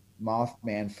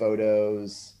Mothman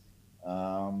photos,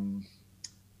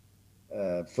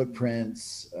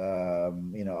 footprints,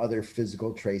 you know, other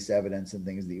physical trace evidence and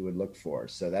things that you would look for.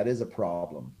 So that is a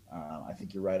problem. I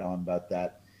think you're right on about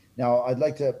that. Now, I'd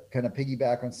like to kind of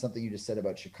piggyback on something you just said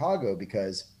about Chicago,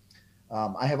 because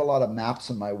I have a lot of maps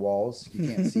on my walls. You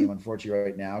can't see them, unfortunately,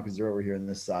 right now because they're over here on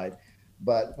this side.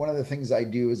 But one of the things I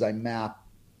do is I map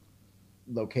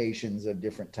locations of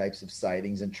different types of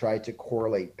sightings and try to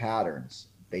correlate patterns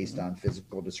based on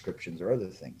physical descriptions or other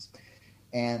things.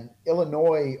 And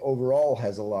Illinois overall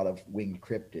has a lot of winged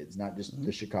cryptids, not just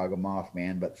the Chicago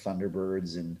Mothman, but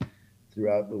Thunderbirds, and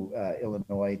throughout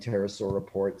Illinois, pterosaur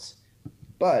reports.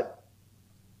 But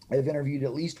I've interviewed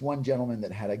at least one gentleman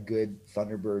that had a good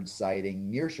Thunderbird sighting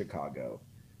near Chicago.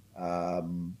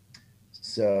 Um,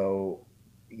 so,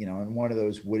 in one of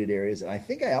those wooded areas. And I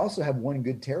think I also have one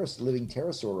good living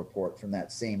pterosaur report from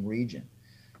that same region.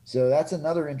 So that's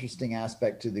another interesting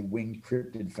aspect to the winged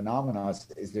cryptid phenomena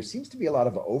is there seems to be a lot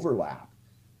of overlap.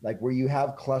 Like where you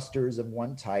have clusters of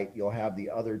one type, you'll have the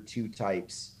other two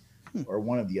types or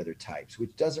one of the other types,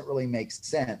 which doesn't really make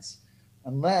sense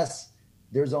unless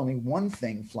there's only one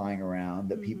thing flying around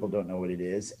that people don't know what it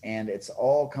is. And it's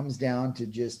all comes down to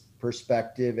just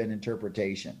perspective and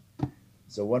interpretation.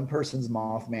 So one person's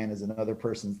Mothman is another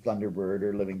person's Thunderbird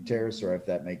or living pterosaur, if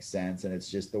that makes sense. And it's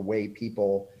just the way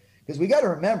people, because we got to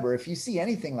remember, if you see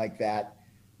anything like that,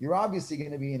 you're obviously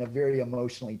going to be in a very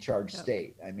emotionally charged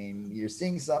state. I mean, you're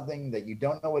seeing something that you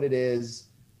don't know what it is.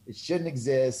 It shouldn't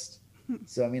exist.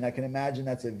 So, I mean, I can imagine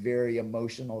that's a very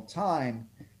emotional time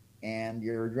and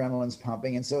your adrenaline's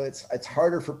pumping. And so it's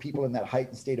harder for people in that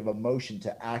heightened state of emotion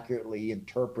to accurately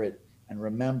interpret and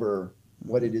remember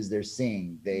what it is they're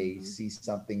seeing. They see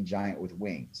something giant with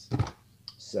wings.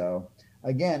 So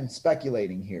again,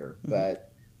 speculating here,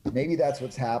 but maybe that's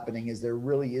what's happening is there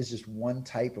really is just one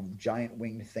type of giant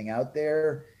winged thing out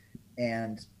there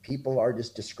and people are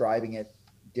just describing it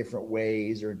different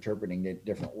ways or interpreting it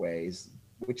different ways,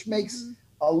 which makes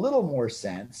a little more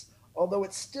sense, although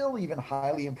it's still even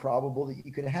highly improbable that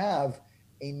you could have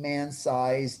a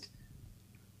man-sized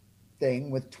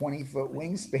thing with 20-foot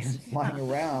wingspan flying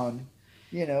around,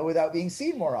 without being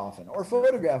seen more often or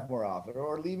photographed more often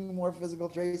or leaving more physical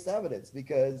trace evidence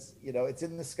because, it's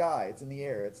in the sky, it's in the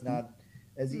air. It's not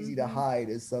as easy to hide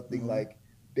as something like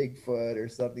Bigfoot or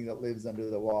something that lives under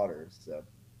the water. So.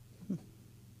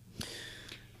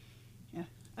 Yeah,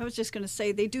 I was just going to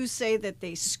say, they do say that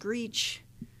they screech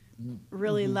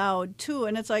really loud too.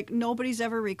 And it's like, nobody's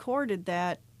ever recorded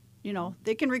that.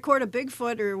 They can record a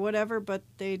Bigfoot or whatever, but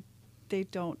they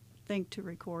don't think to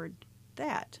record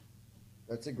that.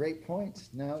 That's a great point.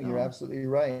 No, you're absolutely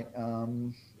right.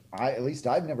 At least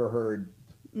I've never heard,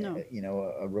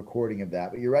 a recording of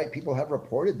that. But you're right. People have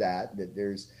reported that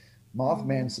there's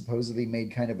Mothman supposedly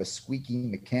made kind of a squeaky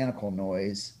mechanical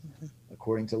noise,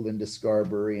 according to Linda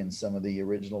Scarberry and some of the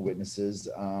original witnesses.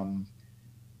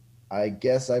 I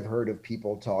guess I've heard of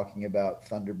people talking about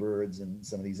Thunderbirds and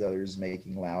some of these others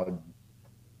making loud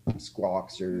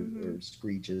squawks or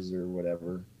screeches or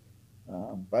whatever.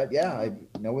 But yeah,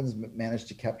 no one's managed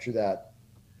to capture that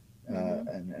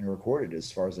and record it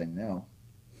as far as I know.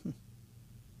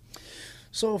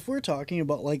 So if we're talking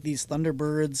about like these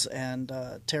Thunderbirds and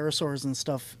pterosaurs and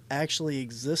stuff actually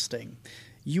existing,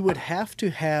 you would have to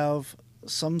have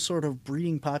some sort of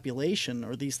breeding population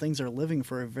or these things are living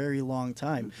for a very long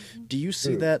time. Do you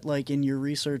see that like in your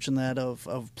research and that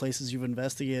of places you've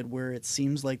investigated where it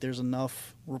seems like there's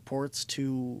enough reports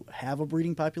to have a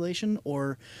breeding population,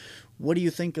 or what do you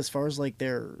think as far as like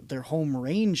their home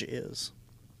range is?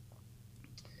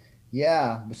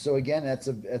 Yeah. So again, that's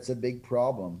a big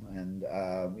problem. And,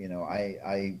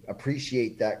 I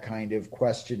appreciate that kind of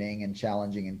questioning and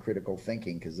challenging and critical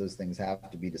thinking because those things have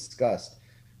to be discussed.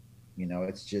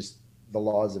 It's just the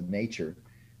laws of nature.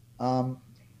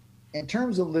 In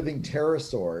terms of living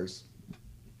pterosaurs,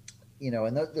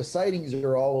 and the sightings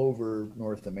are all over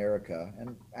North America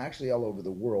and actually all over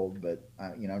the world, but,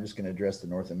 I'm just going to address the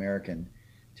North American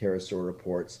pterosaur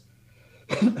reports.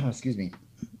 Excuse me.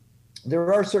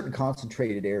 There are certain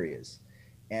concentrated areas.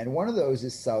 And one of those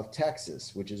is South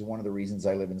Texas, which is one of the reasons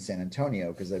I live in San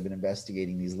Antonio, because I've been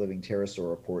investigating these living pterosaur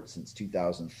reports since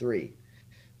 2003.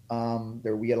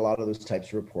 We get a lot of those types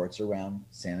of reports around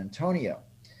San Antonio.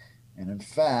 And in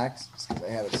fact, I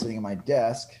have it sitting on my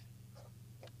desk,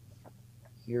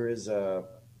 here is a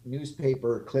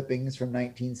newspaper clippings from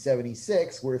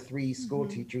 1976 where three school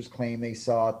teachers claim they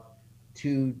saw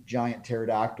two giant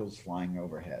pterodactyls flying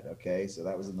overhead. Okay, so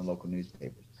that was in the local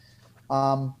newspapers.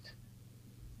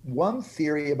 One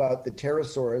theory about the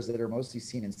pterosaurs that are mostly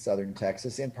seen in southern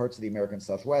Texas and parts of the American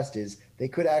Southwest is they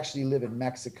could actually live in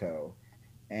Mexico.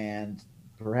 And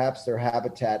perhaps their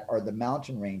habitat are the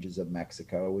mountain ranges of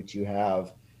Mexico, which you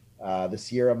have the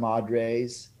Sierra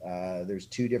Madres. There's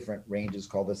two different ranges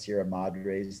called the Sierra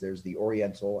Madres. There's the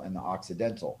Oriental and the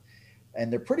Occidental.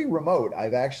 And they're pretty remote.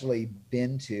 I've actually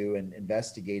been to and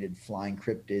investigated flying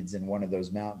cryptids in one of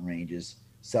those mountain ranges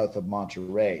south of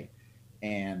Monterey.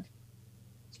 And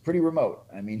it's pretty remote.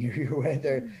 I mean, you're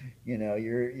there,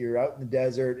 you're out in the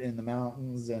desert, in the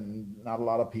mountains, and not a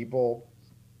lot of people.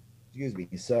 Excuse me.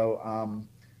 So,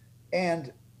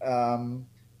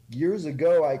 years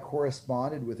ago, I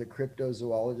corresponded with a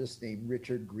cryptozoologist named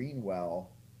Richard Greenwell,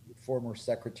 former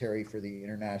secretary for the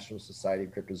International Society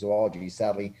of Cryptozoology.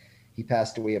 Sadly, He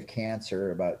passed away of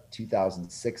cancer about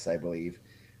 2006, I believe.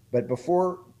 But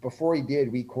before he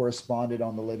did, we corresponded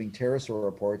on the living pterosaur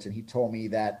reports, and he told me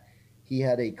that he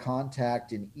had a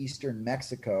contact in eastern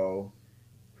Mexico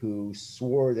who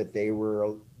swore that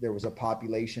there was a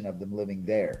population of them living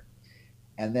there.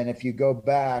 And then if you go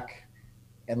back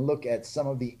and look at some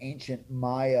of the ancient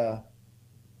Maya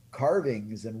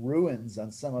carvings and ruins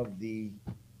on some of the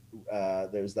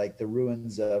there's like the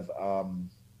ruins of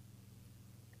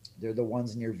they're the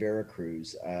ones near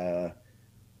Veracruz. I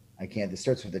can't, it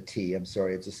starts with a T. I'm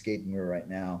sorry, it's escaping me right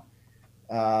now.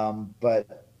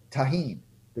 But Tajín,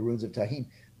 the ruins of Tajín,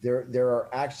 there are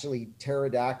actually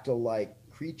pterodactyl-like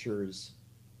creatures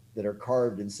that are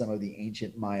carved in some of the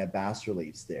ancient Maya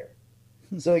bas-reliefs there.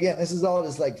 So again, this is all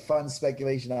just like fun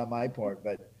speculation on my part,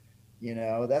 but you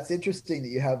know, that's interesting that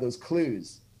you have those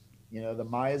clues. You know, the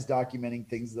Mayas documenting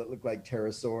things that look like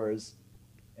pterosaurs,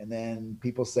 and then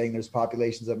people saying there's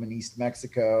populations of them in East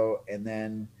Mexico, and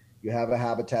then you have a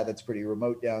habitat that's pretty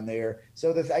remote down there.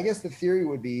 So I guess the theory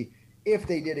would be, if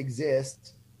they did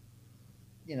exist,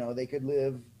 you know, they could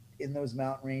live in those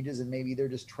mountain ranges, and maybe they're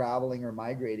just traveling or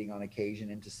migrating on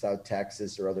occasion into South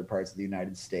Texas or other parts of the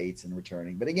United States and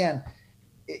returning. But again,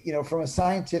 you know, from a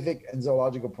scientific and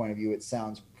zoological point of view, it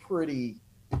sounds pretty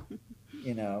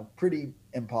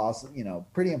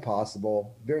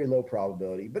impossible, very low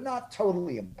probability, but not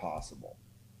totally impossible.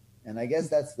 And I guess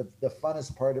that's the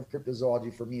funnest part of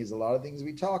cryptozoology for me, is a lot of things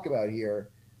we talk about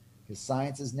here, because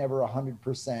science is never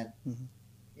 100%,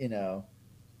 you know,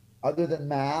 other than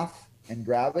math and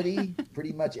gravity,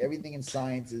 pretty much everything in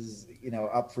science is, you know,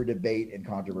 up for debate and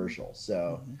controversial.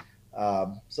 So,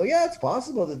 so yeah, it's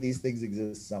possible that these things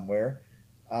exist somewhere.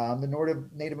 The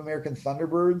Native American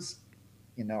Thunderbirds,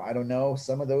 you know, I don't know.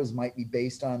 Some of those might be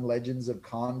based on legends of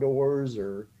condors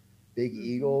or big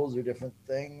eagles or different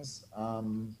things.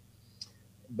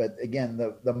 But again,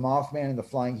 the Mothman and the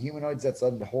flying humanoids, that's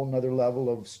a whole nother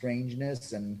level of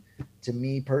strangeness. And to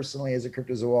me personally, as a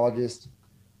cryptozoologist,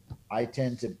 I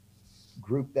tend to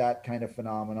group that kind of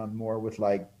phenomenon more with,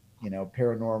 like, you know,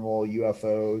 paranormal,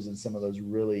 UFOs, and some of those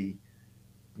really,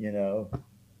 you know,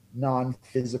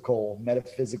 non-physical,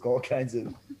 metaphysical kinds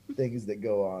of things that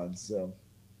go on. So,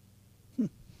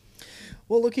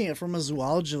 well, looking at it from a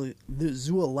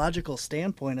zoological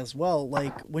standpoint as well,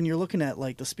 like when you're looking at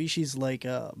like the species like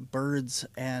birds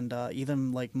and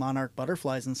even like monarch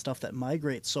butterflies and stuff that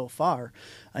migrate so far,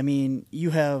 I mean,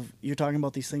 you're talking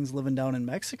about these things living down in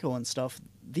Mexico and stuff.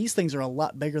 These things are a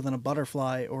lot bigger than a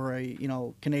butterfly or a, you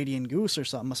know, Canadian goose or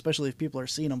something, especially if people are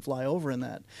seeing them fly over in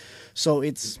that. So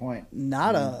it's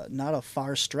not a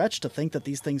far stretch to think that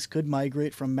these things could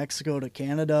migrate from Mexico to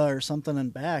Canada or something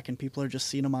and back, and people are just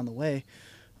seeing them on the way.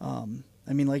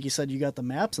 I mean, like you said, you got the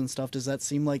maps and stuff. Does that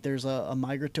seem like there's a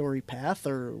migratory path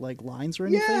or like lines or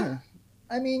anything? Yeah.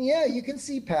 I mean, yeah, you can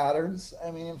see patterns.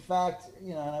 I mean, in fact,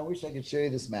 you know, and I wish I could show you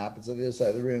this map. It's on the other side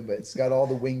of the room, but it's got all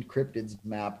the winged cryptids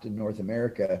mapped in North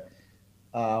America.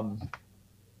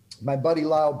 My buddy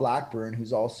Lyle Blackburn,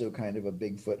 who's also kind of a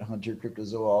Bigfoot hunter,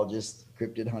 cryptozoologist,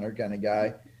 cryptid hunter kind of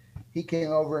guy, he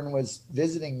came over and was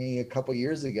visiting me a couple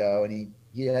years ago, and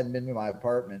he hadn't been to my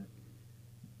apartment.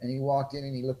 And he walked in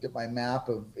and he looked at my map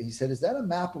he said, "Is that a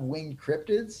map of winged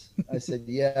cryptids?" I said,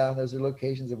 "Yeah, those are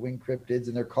locations of winged cryptids,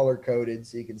 and they're color coded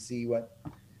so you can see what."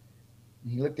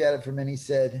 And he looked at it for a minute. He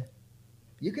said,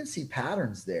 "You can see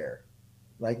patterns there,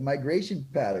 like migration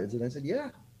patterns." And I said, "Yeah,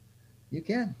 you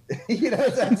can." You know,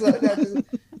 if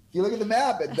you look at the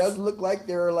map, it does look like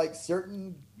there are like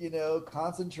certain, you know,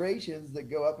 concentrations that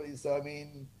go up. So, I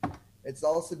mean, it's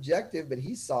all subjective, but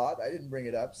he saw it. I didn't bring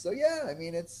it up. So, yeah, I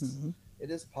mean, it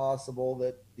is possible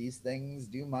that these things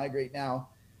do migrate. Now,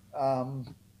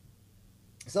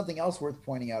 something else worth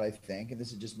pointing out, I think, and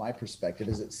this is just my perspective,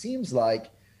 is it seems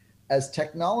like as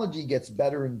technology gets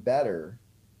better and better,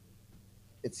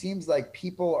 it seems like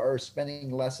people are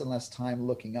spending less and less time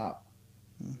looking up,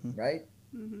 right?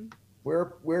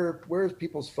 Where is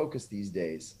people's focus these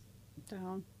days?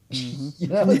 Down. You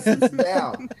know, it's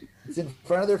down. It's in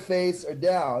front of their face or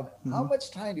down. How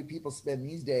much time do people spend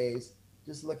these days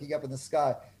just looking up in the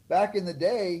sky? Back in the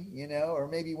day, you know, or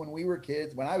maybe when we were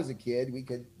kids, when I was a kid, we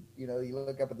could, you know, you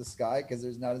look up at the sky because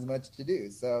there's not as much to do.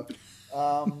 So,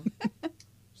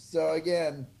 so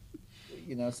again,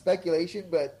 you know, speculation,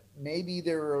 but maybe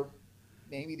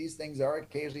these things are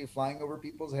occasionally flying over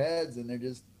people's heads and they're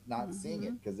just not seeing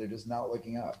it because they're just not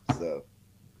looking up. So,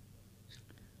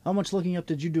 how much looking up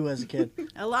did you do as a kid?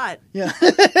 A lot. Yeah.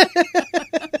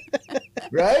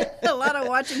 Right? A lot of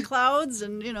watching clouds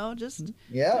and, you know, just...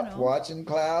 Yeah, you know. Watching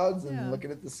clouds and looking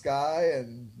at the sky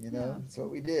and, you know, that's what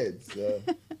we did. So,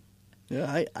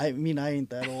 Yeah, I mean, I ain't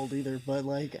that old either, but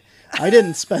like, I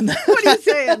didn't spend that. What are you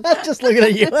saying? I'm just looking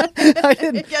at you. I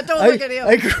didn't. Yeah, don't look at him.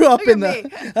 I grew up Look at me.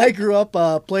 I grew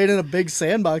up playing in a big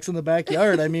sandbox in the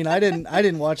backyard. I mean, I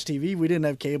didn't watch TV. We didn't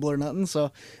have cable or nothing.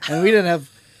 So, and we didn't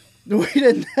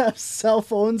have cell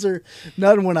phones or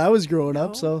nothing when I was growing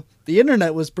up. So the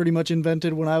internet was pretty much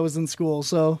invented when I was in school.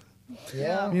 So,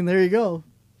 Yeah. I mean, there you go.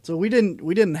 So we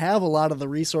didn't have a lot of the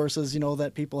resources,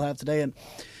 that people have today.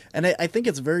 And I think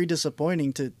it's very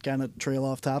disappointing to kind of trail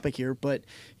off topic here, but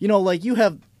like you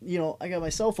have, I got my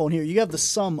cell phone here. You have the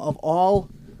sum of all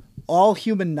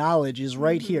human knowledge is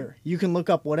right here. You can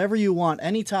look up whatever you want,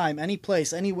 anytime, any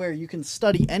place, anywhere. You can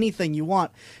study anything you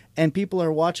want, and people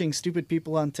are watching stupid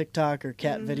people on TikTok or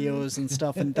cat videos and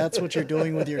stuff, and that's what you're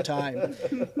doing with your time.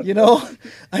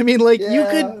 I mean, like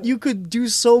you could do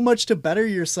so much to better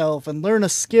yourself and learn a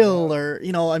skill, or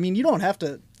I mean, you don't have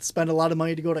to spend a lot of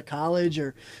money to go to college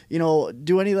or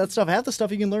do any of that stuff. Half the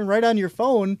stuff you can learn right on your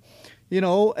phone,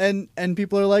 and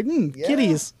people are like,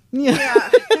 kitties.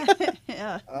 Yeah.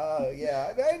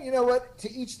 Yeah. And you know what?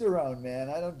 To each their own, man.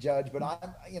 I don't judge, but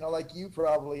I'm, like you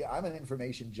probably, I'm an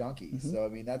information junkie. So, I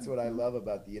mean, that's what I love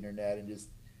about the internet, and just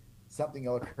something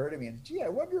will occur to me and, gee, I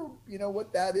wonder,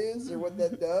 what that is or what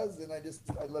that does. And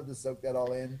I'd love to soak that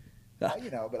all in,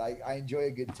 but I enjoy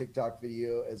a good TikTok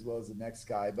video as well as the next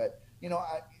guy. But,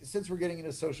 since we're getting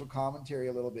into social commentary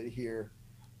a little bit here,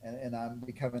 and I'm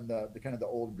becoming the kind of the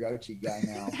old grouchy guy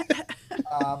now.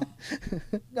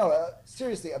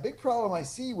 Seriously, a big problem I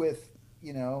see with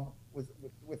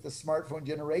the smartphone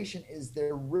generation is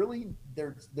they're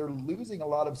losing a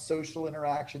lot of social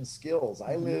interaction skills.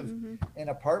 I live in an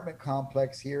apartment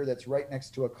complex here that's right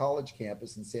next to a college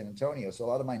campus in San Antonio, so a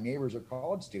lot of my neighbors are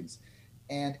college students.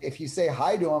 And if you say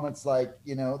hi to them, it's like,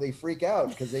 they freak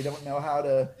out because they don't know how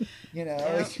to,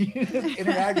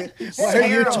 interact. Why are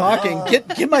you talking?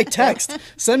 Get my text.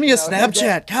 Send me a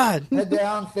Snapchat. God. Head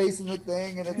down, facing the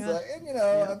thing. And it's like, and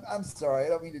I'm sorry, I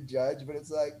don't mean to judge, but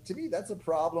it's like, to me, that's a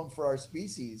problem for our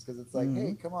species, because it's like,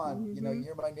 hey, come on,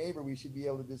 you're my neighbor. We should be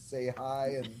able to just say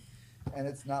hi. And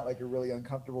it's not like a really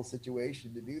uncomfortable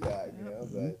situation to do that,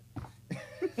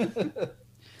 but.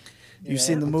 You've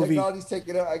seen the movie. Technology's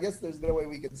taken out. I guess there's no way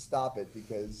we can stop it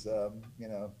because,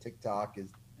 TikTok is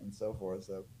and so forth.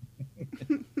 So,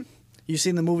 you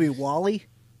seen the movie WALL-E?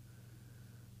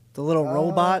 The little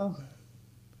robot.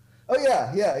 Oh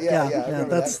yeah.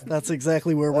 That's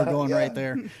exactly where we're going right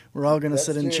there. We're all going to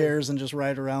sit in true. chairs and just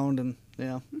ride around and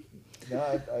No,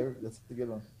 that's a good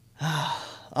one.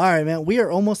 All right, man. We are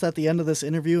almost at the end of this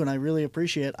interview, and I really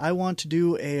appreciate it. I want to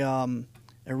do a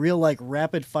real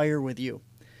rapid fire with you.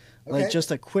 Okay. Like just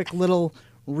a quick little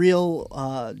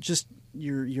real, just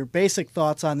your basic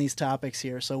thoughts on these topics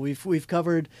here. So we've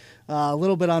covered a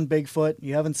little bit on Bigfoot.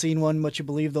 You haven't seen one, but you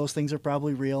believe those things are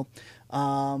probably real.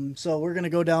 So we're gonna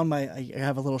go down I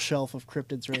have a little shelf of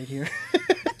cryptids right here.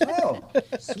 Oh,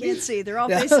 sweet. Can't see. They're all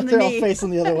facing the they're knee. all facing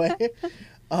the other way.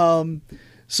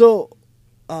 So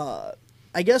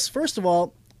I guess first of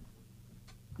all,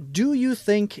 do you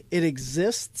think it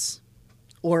exists?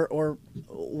 Or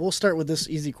we'll start with this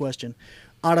easy question.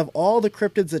 Out of all the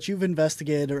cryptids that you've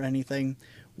investigated or anything,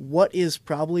 what is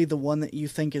probably the one that you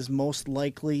think is most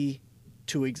likely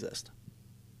to exist?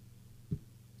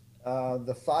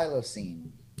 The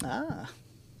thylacine.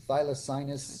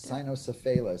 Thylacynus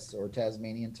cynocephalus, or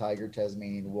Tasmanian tiger,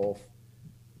 Tasmanian wolf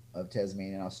of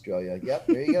Tasmania, Australia. Yep,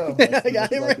 there you go. That's I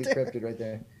got it right there. cryptid right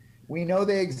there. We know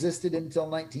they existed until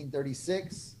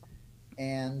 1936.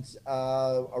 And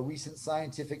a recent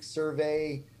scientific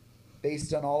survey,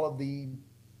 based on all of the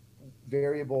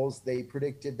variables, they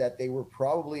predicted that they were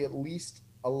probably at least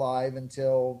alive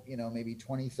until, maybe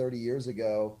 20, 30 years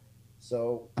ago.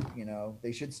 So,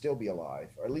 they should still be alive,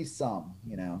 or at least some,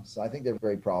 So I think they're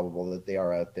very probable that they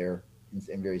are out there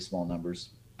in very small numbers.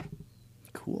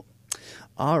 Cool.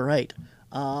 All right.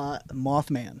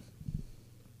 Mothman.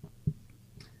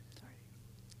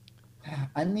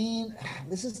 I mean,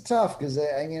 this is tough because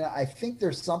I think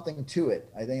there's something to it.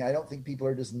 I don't think people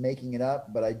are just making it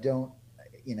up, but I don't,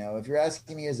 if you're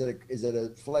asking me, is it a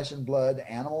flesh and blood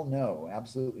animal? No,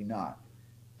 absolutely not.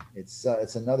 It's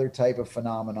another type of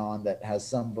phenomenon that has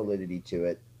some validity to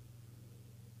it.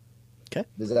 Okay.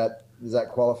 Does that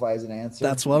qualify as an answer?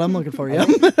 That's what I'm looking for. Yeah.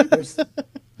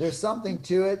 There's something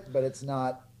to it, but it's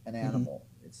not an animal.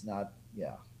 It's not.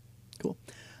 Yeah. Cool.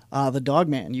 The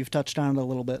Dogman. You've touched on it a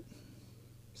little bit.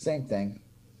 Same thing.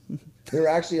 There are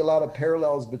actually a lot of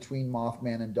parallels between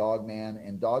Mothman and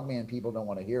Dogman people don't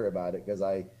want to hear about it because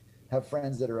I have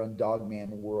friends that are on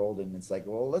Dogman world, and it's like,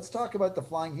 well, let's talk about the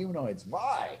flying humanoids.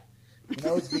 Why?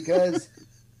 It's because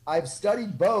I've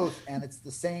studied both, and it's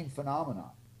the same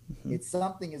phenomenon. It's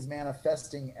something is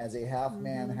manifesting as a half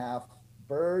man, half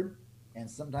bird, and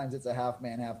sometimes it's a half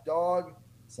man, half dog.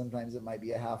 Sometimes it might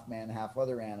be a half man, half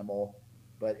other animal.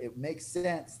 But it makes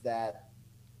sense that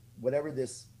whatever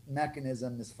this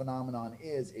mechanism, this phenomenon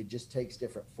is, it just takes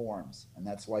different forms. And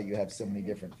that's why you have so many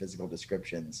different physical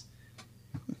descriptions.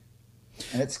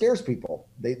 And it scares people.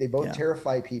 They both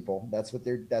terrify people. That's what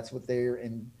they're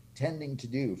intending to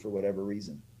do for whatever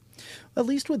reason. At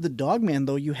least with the Dogman,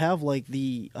 though, you have like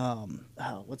the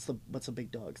what's the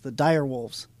big dogs? The dire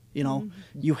wolves. You know,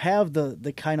 you have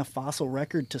the kind of fossil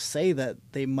record to say that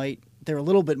they're a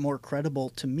little bit more credible,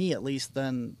 to me at least,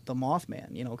 than the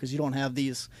Mothman. You know, because you don't have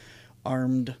these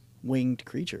armed winged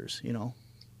creatures. You know.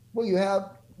 Well,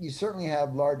 you certainly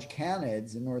have large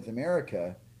canids in North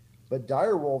America, but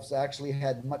dire wolves actually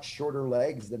had much shorter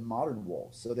legs than modern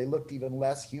wolves, so they looked even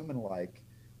less human-like.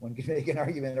 One can make an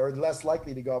argument, or less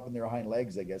likely to go up on their hind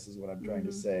legs, I guess is what I'm trying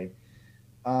to say.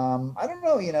 I don't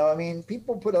know, I mean,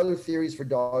 people put other theories for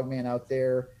Dogman out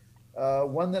there.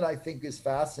 One that I think is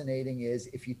fascinating is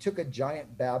if you took a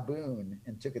giant baboon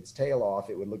and took its tail off,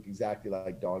 it would look exactly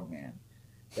like Dogman.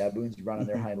 Baboons run on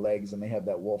their hind legs and they have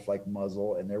that wolf-like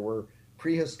muzzle. And there were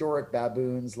prehistoric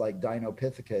baboons like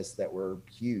Dinopithecus that were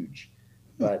huge,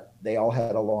 but they all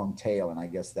had a long tail. And I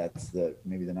guess that's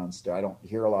maybe the non-story. I don't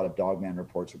hear a lot of Dogman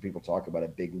reports where people talk about a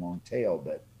big long tail,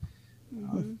 but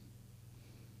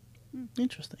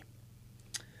interesting.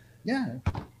 Yeah.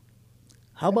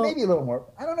 How about maybe a little more?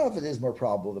 I don't know if it is more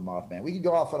probable than Mothman. We could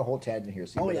go off on a whole tangent here.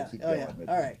 So keep going.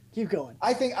 All right, keep going.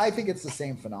 I think it's the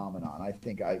same phenomenon.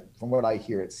 From what I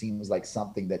hear, it seems like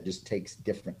something that just takes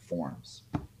different forms.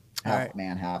 Half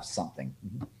man, half something.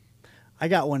 I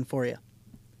got one for you.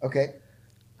 Okay.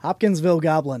 Hopkinsville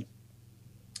Goblin.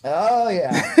 Oh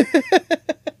yeah.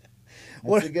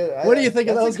 What do you think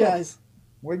of those guys?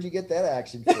 Where'd you get that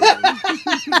action figure?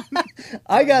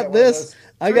 I got this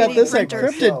at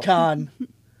Cryptid Con.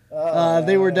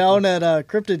 They were down at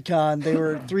Cryptid Con. They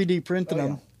were 3D printing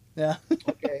them. Yeah.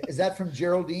 Okay. Is that from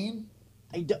Geraldine?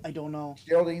 I don't know.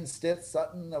 Geraldine Stith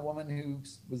Sutton, the woman who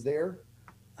was there?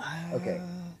 Okay.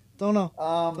 Don't know.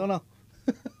 Don't know.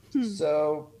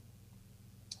 So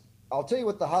I'll tell you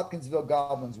what the Hopkinsville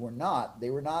Goblins were not. They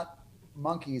were not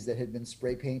monkeys that had been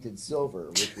spray painted silver,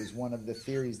 which was one of the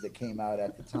theories that came out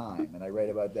at the time. And I write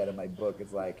about that in my book.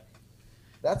 It's like,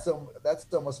 that's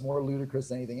almost more ludicrous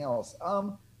than anything else.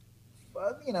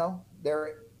 But,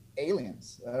 they're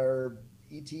aliens or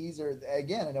ETs, or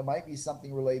again, and it might be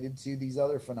something related to these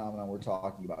other phenomena we're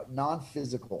talking about,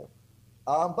 non-physical.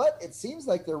 But it seems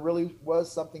like there really was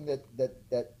something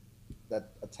that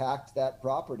attacked that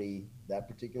property that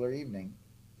particular evening.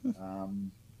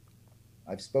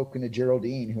 I've spoken to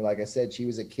Geraldine, who, like I said, she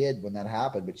was a kid when that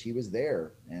happened, but she was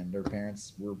there, and her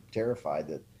parents were terrified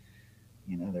that,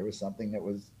 there was something that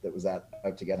was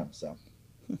out to get them. So,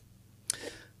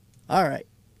 all right,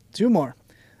 two more.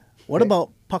 What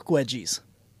about puckwedgies?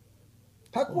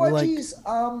 Puckwedgies,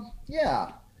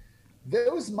 yeah,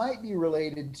 those might be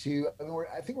related to.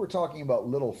 I think we're talking about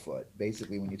Littlefoot,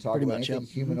 basically, when you talk about anything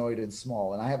humanoid and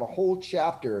small. And I have a whole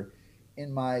chapter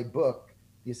in my book,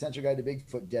 The Essential Guide to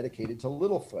Bigfoot, dedicated to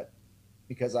Littlefoot,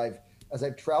 because as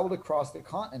I've traveled across the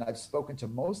continent, I've spoken to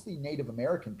mostly Native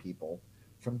American people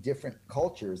from different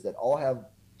cultures that all have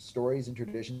stories and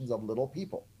traditions of little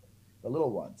people, the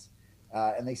little ones.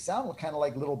 And they sound kind of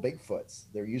like little Bigfoots.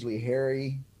 They're usually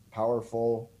hairy,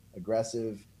 powerful,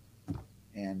 aggressive,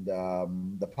 and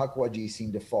the puckwudgies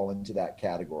seem to fall into that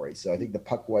category. So I think the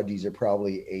puckwudgies are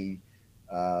probably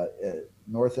a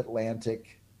North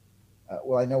Atlantic.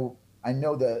 I know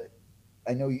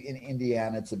in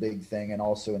Indiana it's a big thing, and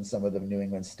also in some of the New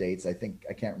England states. I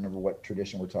can't remember what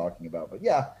tradition we're talking about, but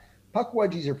yeah,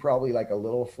 puckwudgies are probably like a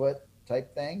Littlefoot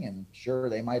type thing, and sure,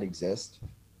 they might exist.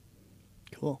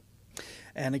 Cool.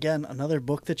 And again, another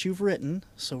book that you've written,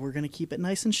 so we're going to keep it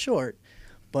nice and short,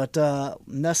 but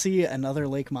Nessie and Other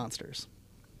Lake Monsters.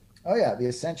 Oh yeah, The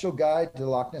Essential Guide to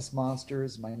Loch Ness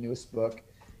Monsters, my newest book.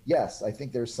 Yes, I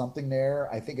think there's something there.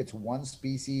 I think it's one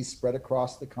species spread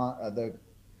across the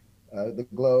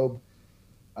globe.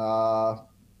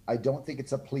 I don't think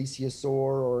it's a plesiosaur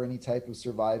or any type of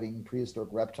surviving prehistoric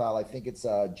reptile. I think it's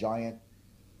a giant,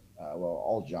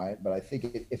 all giant, but I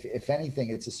think if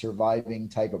anything, it's a surviving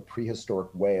type of prehistoric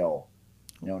whale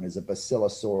known as a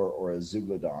basilosaur or a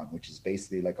zeuglodon, which is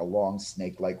basically like a long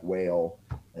snake-like whale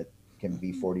that can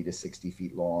be 40 to 60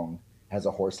 feet long, has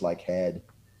a horse-like head,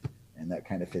 and that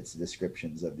kind of fits the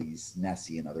descriptions of these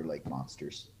Nessie and Other Lake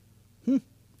Monsters.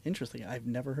 Interesting. I've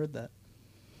never heard that.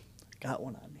 Got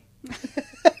one on me.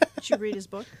 Did you read his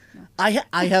book? No.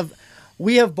 I have.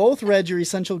 We have both read your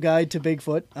Essential Guide to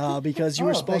Bigfoot because you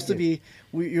were supposed to you.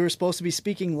 be you were supposed to be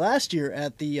speaking last year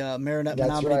at the Marinette That's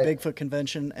Menominee right. Bigfoot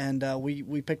Convention, and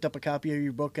we picked up a copy of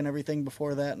your book and everything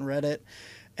before that and read it.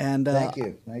 And Thank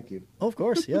you. Oh, of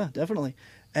course, yeah, definitely.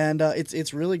 And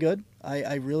it's really good.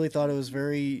 I really thought it was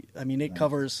very. I mean, it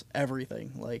covers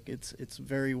everything. Like it's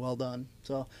very well done.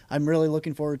 So I'm really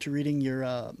looking forward to reading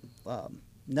your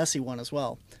Nessie one as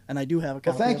well. And I do have a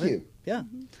copy. Well, thank of it. you. Yeah.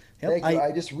 Thank you.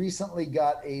 I just recently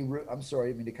got I'm sorry, I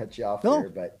didn't mean to cut you off there,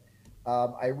 but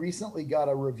I recently got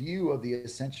a review of the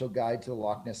Essential Guide to the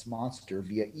Loch Ness Monster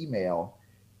via email,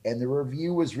 and the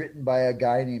review was written by a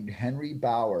guy named Henry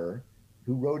Bauer,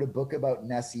 who wrote a book about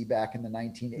Nessie back in the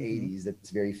 1980s that's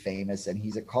very famous, and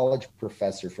he's a college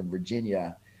professor from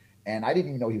Virginia, and I didn't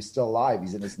even know he was still alive.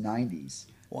 He's in his 90s.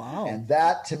 Wow. And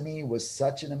that to me was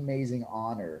such an amazing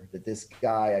honor that this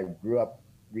guy, I grew up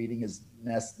reading his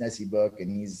Nessie book, and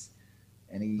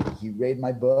he read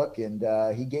my book, and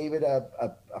he gave it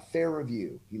a fair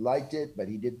review. He liked it, but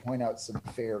he did point out some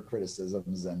fair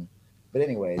criticisms. But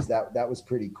anyways, that was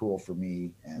pretty cool for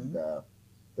me, and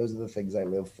those are the things I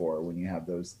live for when you have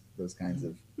those kinds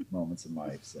of moments in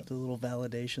life. So the little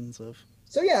validations of.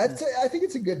 So yeah, I think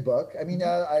it's a good book. I mean,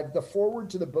 the foreword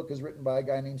to the book is written by a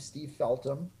guy named Steve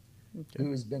Feltham,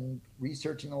 who's been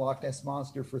researching the Loch Ness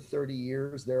Monster for 30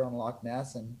 years there on Loch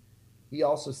Ness, and he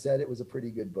also said it was a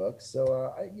pretty good book.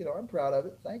 So I'm proud of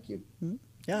it. Thank you.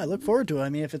 Yeah, I look forward to it. I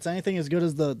mean, if it's anything as good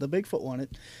as the Bigfoot one,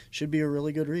 it should be a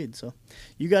really good read. So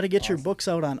you got to get your books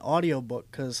out on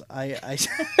audiobook, because I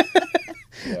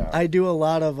I do a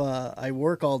lot of I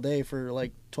work all day for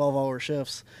like 12-hour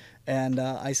shifts, and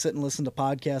I sit and listen to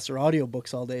podcasts or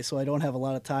audiobooks all day, so I don't have a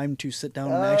lot of time to sit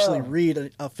down and actually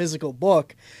read a physical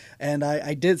book. And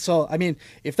I did, so I mean,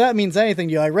 if that means anything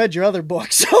to you, I read your other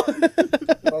books. So.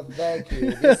 Well, thank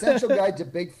you. The Essential Guide to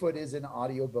Bigfoot is in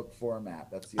audiobook format.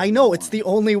 That's the I know it's the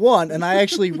only one, and I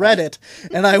actually read it,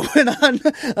 and I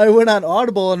went on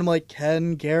Audible, and I'm like,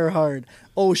 Ken Gerhard.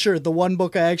 Oh, sure, the one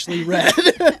book I actually read.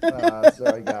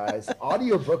 Sorry, guys.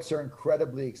 Audiobooks are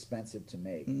incredibly expensive to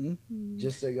make.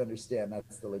 Just so you understand,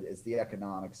 it's the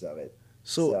economics of it.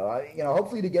 So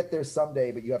hopefully to get there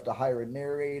someday, but you have to hire a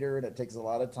narrator, and it takes a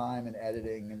lot of time and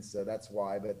editing, and so that's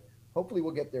why. But hopefully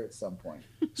we'll get there at some point.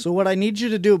 So what I need you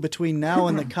to do between now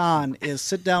and the con is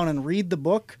sit down and read the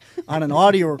book on an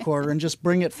audio recorder and just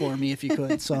bring it for me if you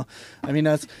could. So, I mean,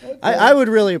 that's okay. I would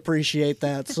really appreciate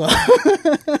that. So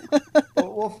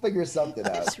we'll figure something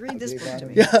out. Just read this book to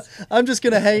me. Yeah, I'm just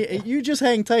going to hang. You just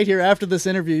hang tight here after this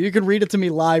interview. You can read it to me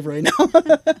live right now.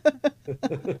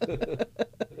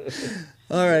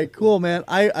 All right, cool, man.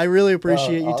 I really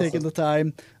appreciate you taking the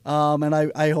time. And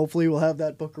I hopefully will have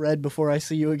that book read before I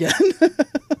see you again.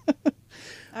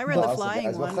 I read the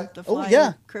flying one, the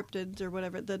flying cryptids or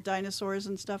whatever, the dinosaurs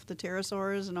and stuff, the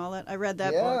pterosaurs and all that. I read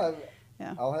that book.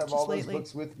 Yeah, I'll have all those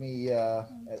books with me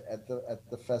at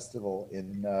the festival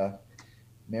in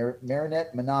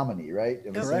Marinette Menominee, right?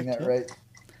 Am I saying that right?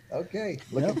 Okay,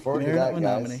 looking forward to that,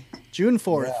 guys. June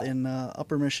 4th in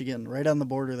Upper Michigan, right on the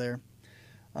border there.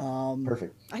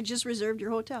 Perfect. I just reserved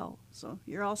your hotel, so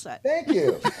you're all set. Thank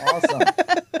you. Awesome.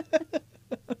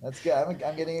 That's good.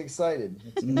 I'm getting excited.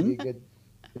 It's going to be a good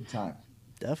time.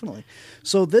 Definitely.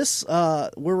 So this,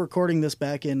 we're recording this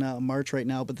back in March right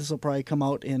now, but this will probably come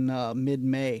out in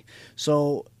mid-May.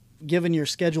 So given your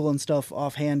schedule and stuff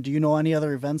offhand, do you know any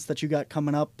other events that you got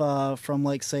coming up from,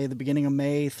 like, say, the beginning of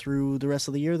May through the rest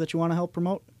of the year that you want to help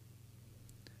promote?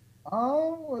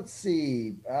 Let's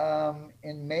see.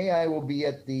 In May, I will be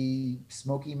at the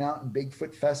Smoky Mountain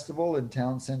Bigfoot Festival in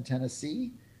Townsend,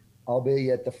 Tennessee. I'll be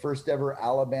at the first ever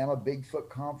Alabama Bigfoot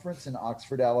Conference in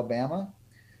Oxford, Alabama.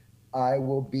 I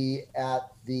will be at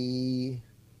the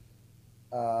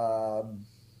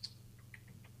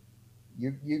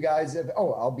you guys have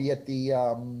I'll be at the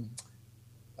I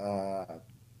can't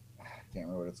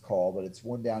remember what it's called, but it's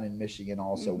one down in Michigan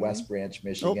also, West Branch,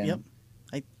 Michigan. Oh, yep.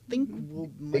 I think we'll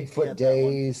Bigfoot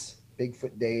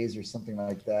Days or something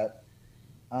like that.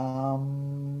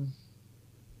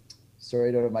 Sorry,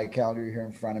 I don't have my calendar here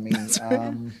in front of me.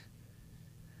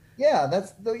 Yeah,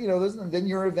 that's then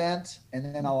your event,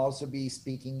 and then I'll also be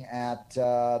speaking at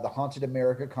the Haunted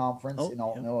America Conference in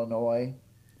Alton, Illinois.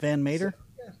 Van Mater?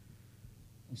 So,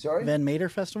 I'm sorry? Van Mater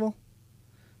Festival?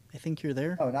 I think you're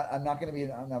there. Oh, I'm not going to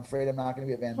be. I'm afraid I'm not going to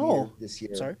be at Van Meter this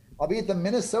year. Sorry. I'll be at the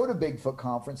Minnesota Bigfoot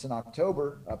Conference in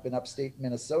October up in upstate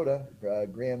Minnesota,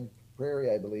 Grand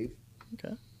Prairie, I believe.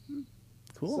 Okay.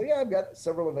 Cool. So yeah, I've got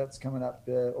several events coming up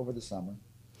over the summer.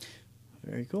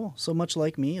 Very cool. So much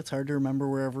like me, it's hard to remember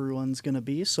where everyone's going to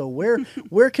be. So where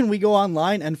can we go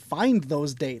online and find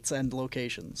those dates and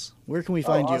locations? Where can we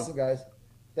find you? Awesome, guys.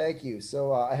 Thank you.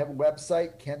 So I have a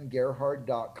website,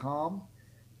 kengerhard.com.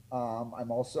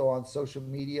 I'm also on social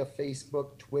media,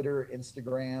 Facebook, Twitter,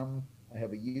 Instagram. I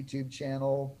have a YouTube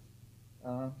channel.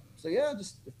 So yeah,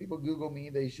 just if people Google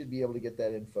me, they should be able to get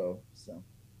that info. So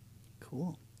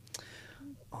Cool.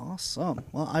 Awesome.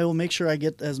 Well, I will make sure I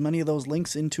get as many of those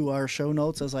links into our show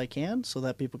notes as I can so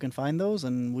that people can find those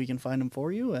and we can find them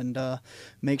for you. And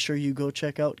make sure you go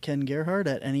check out Ken Gerhard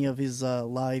at any of his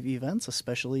live events,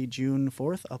 especially June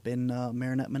 4th up in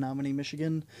Marinette, Menominee,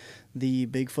 Michigan, the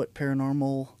Bigfoot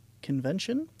Paranormal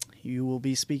Convention. You will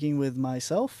be speaking with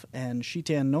myself and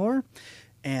Sheetan Noor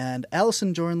and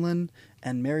Allison Jornlin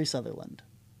and Mary Sutherland.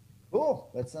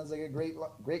 cool. That sounds like a great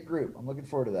group. I'm looking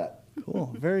forward to that.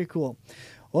 Cool. Very cool.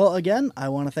 Well, again, I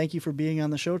want to thank you for being on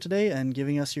the show today and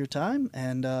giving us your time,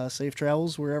 and safe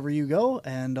travels wherever you go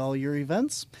and all your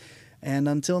events. And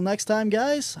until next time,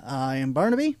 guys, I am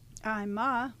Barnaby. I'm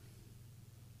Ma.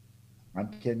 I'm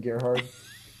Ken Gerhard.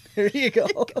 There you go.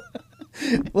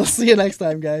 We'll see you next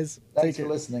time, guys. Thanks Take for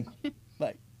care. listening.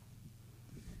 Bye.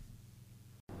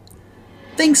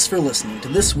 Thanks for listening to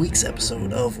this week's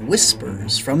episode of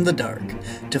Whispers from the Dark.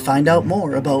 To find out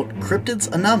more about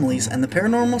cryptids, anomalies, and the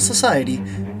Paranormal Society,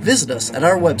 visit us at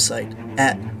our website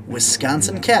at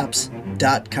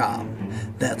wisconsincaps.com.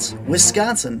 That's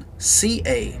Wisconsin, CAPS.com.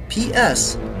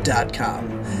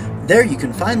 There you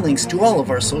can find links to all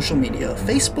of our social media,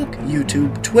 Facebook,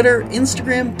 YouTube, Twitter,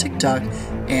 Instagram, TikTok,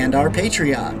 and our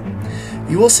Patreon.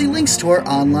 You will see links to our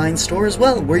online store as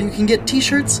well, where you can get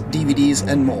t-shirts, DVDs,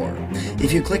 and more.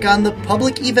 If you click on the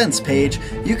public events page,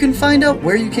 you can find out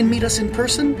where you can meet us in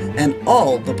person and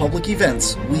all the public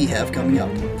events we have coming up.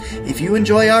 If you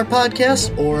enjoy our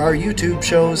podcast or our YouTube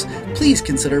shows, please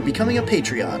consider becoming a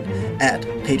Patreon at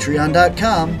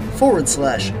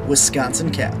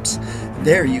patreon.com/Wisconsin Caps.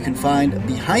 There you can find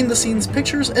behind-the-scenes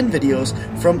pictures and videos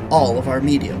from all of our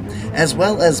media, as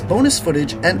well as bonus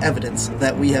footage and evidence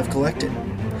that we have collected.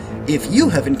 If you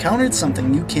have encountered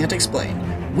something you can't explain,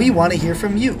 we want to hear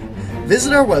from you.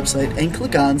 Visit our website and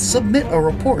click on Submit a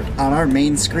Report on our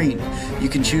main screen. You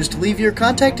can choose to leave your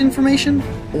contact information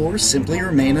or simply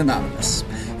remain anonymous.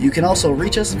 You can also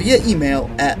reach us via email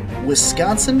at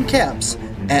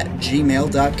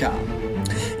wisconsincaps@gmail.com.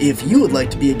 If you would like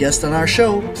to be a guest on our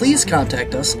show, please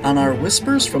contact us on our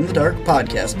Whispers from the Dark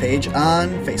podcast page on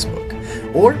Facebook,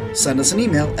 or send us an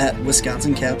email at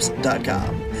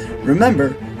wisconsincaps.com.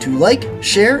 Remember to like,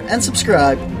 share, and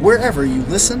subscribe wherever you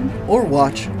listen or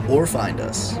watch or find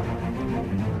us.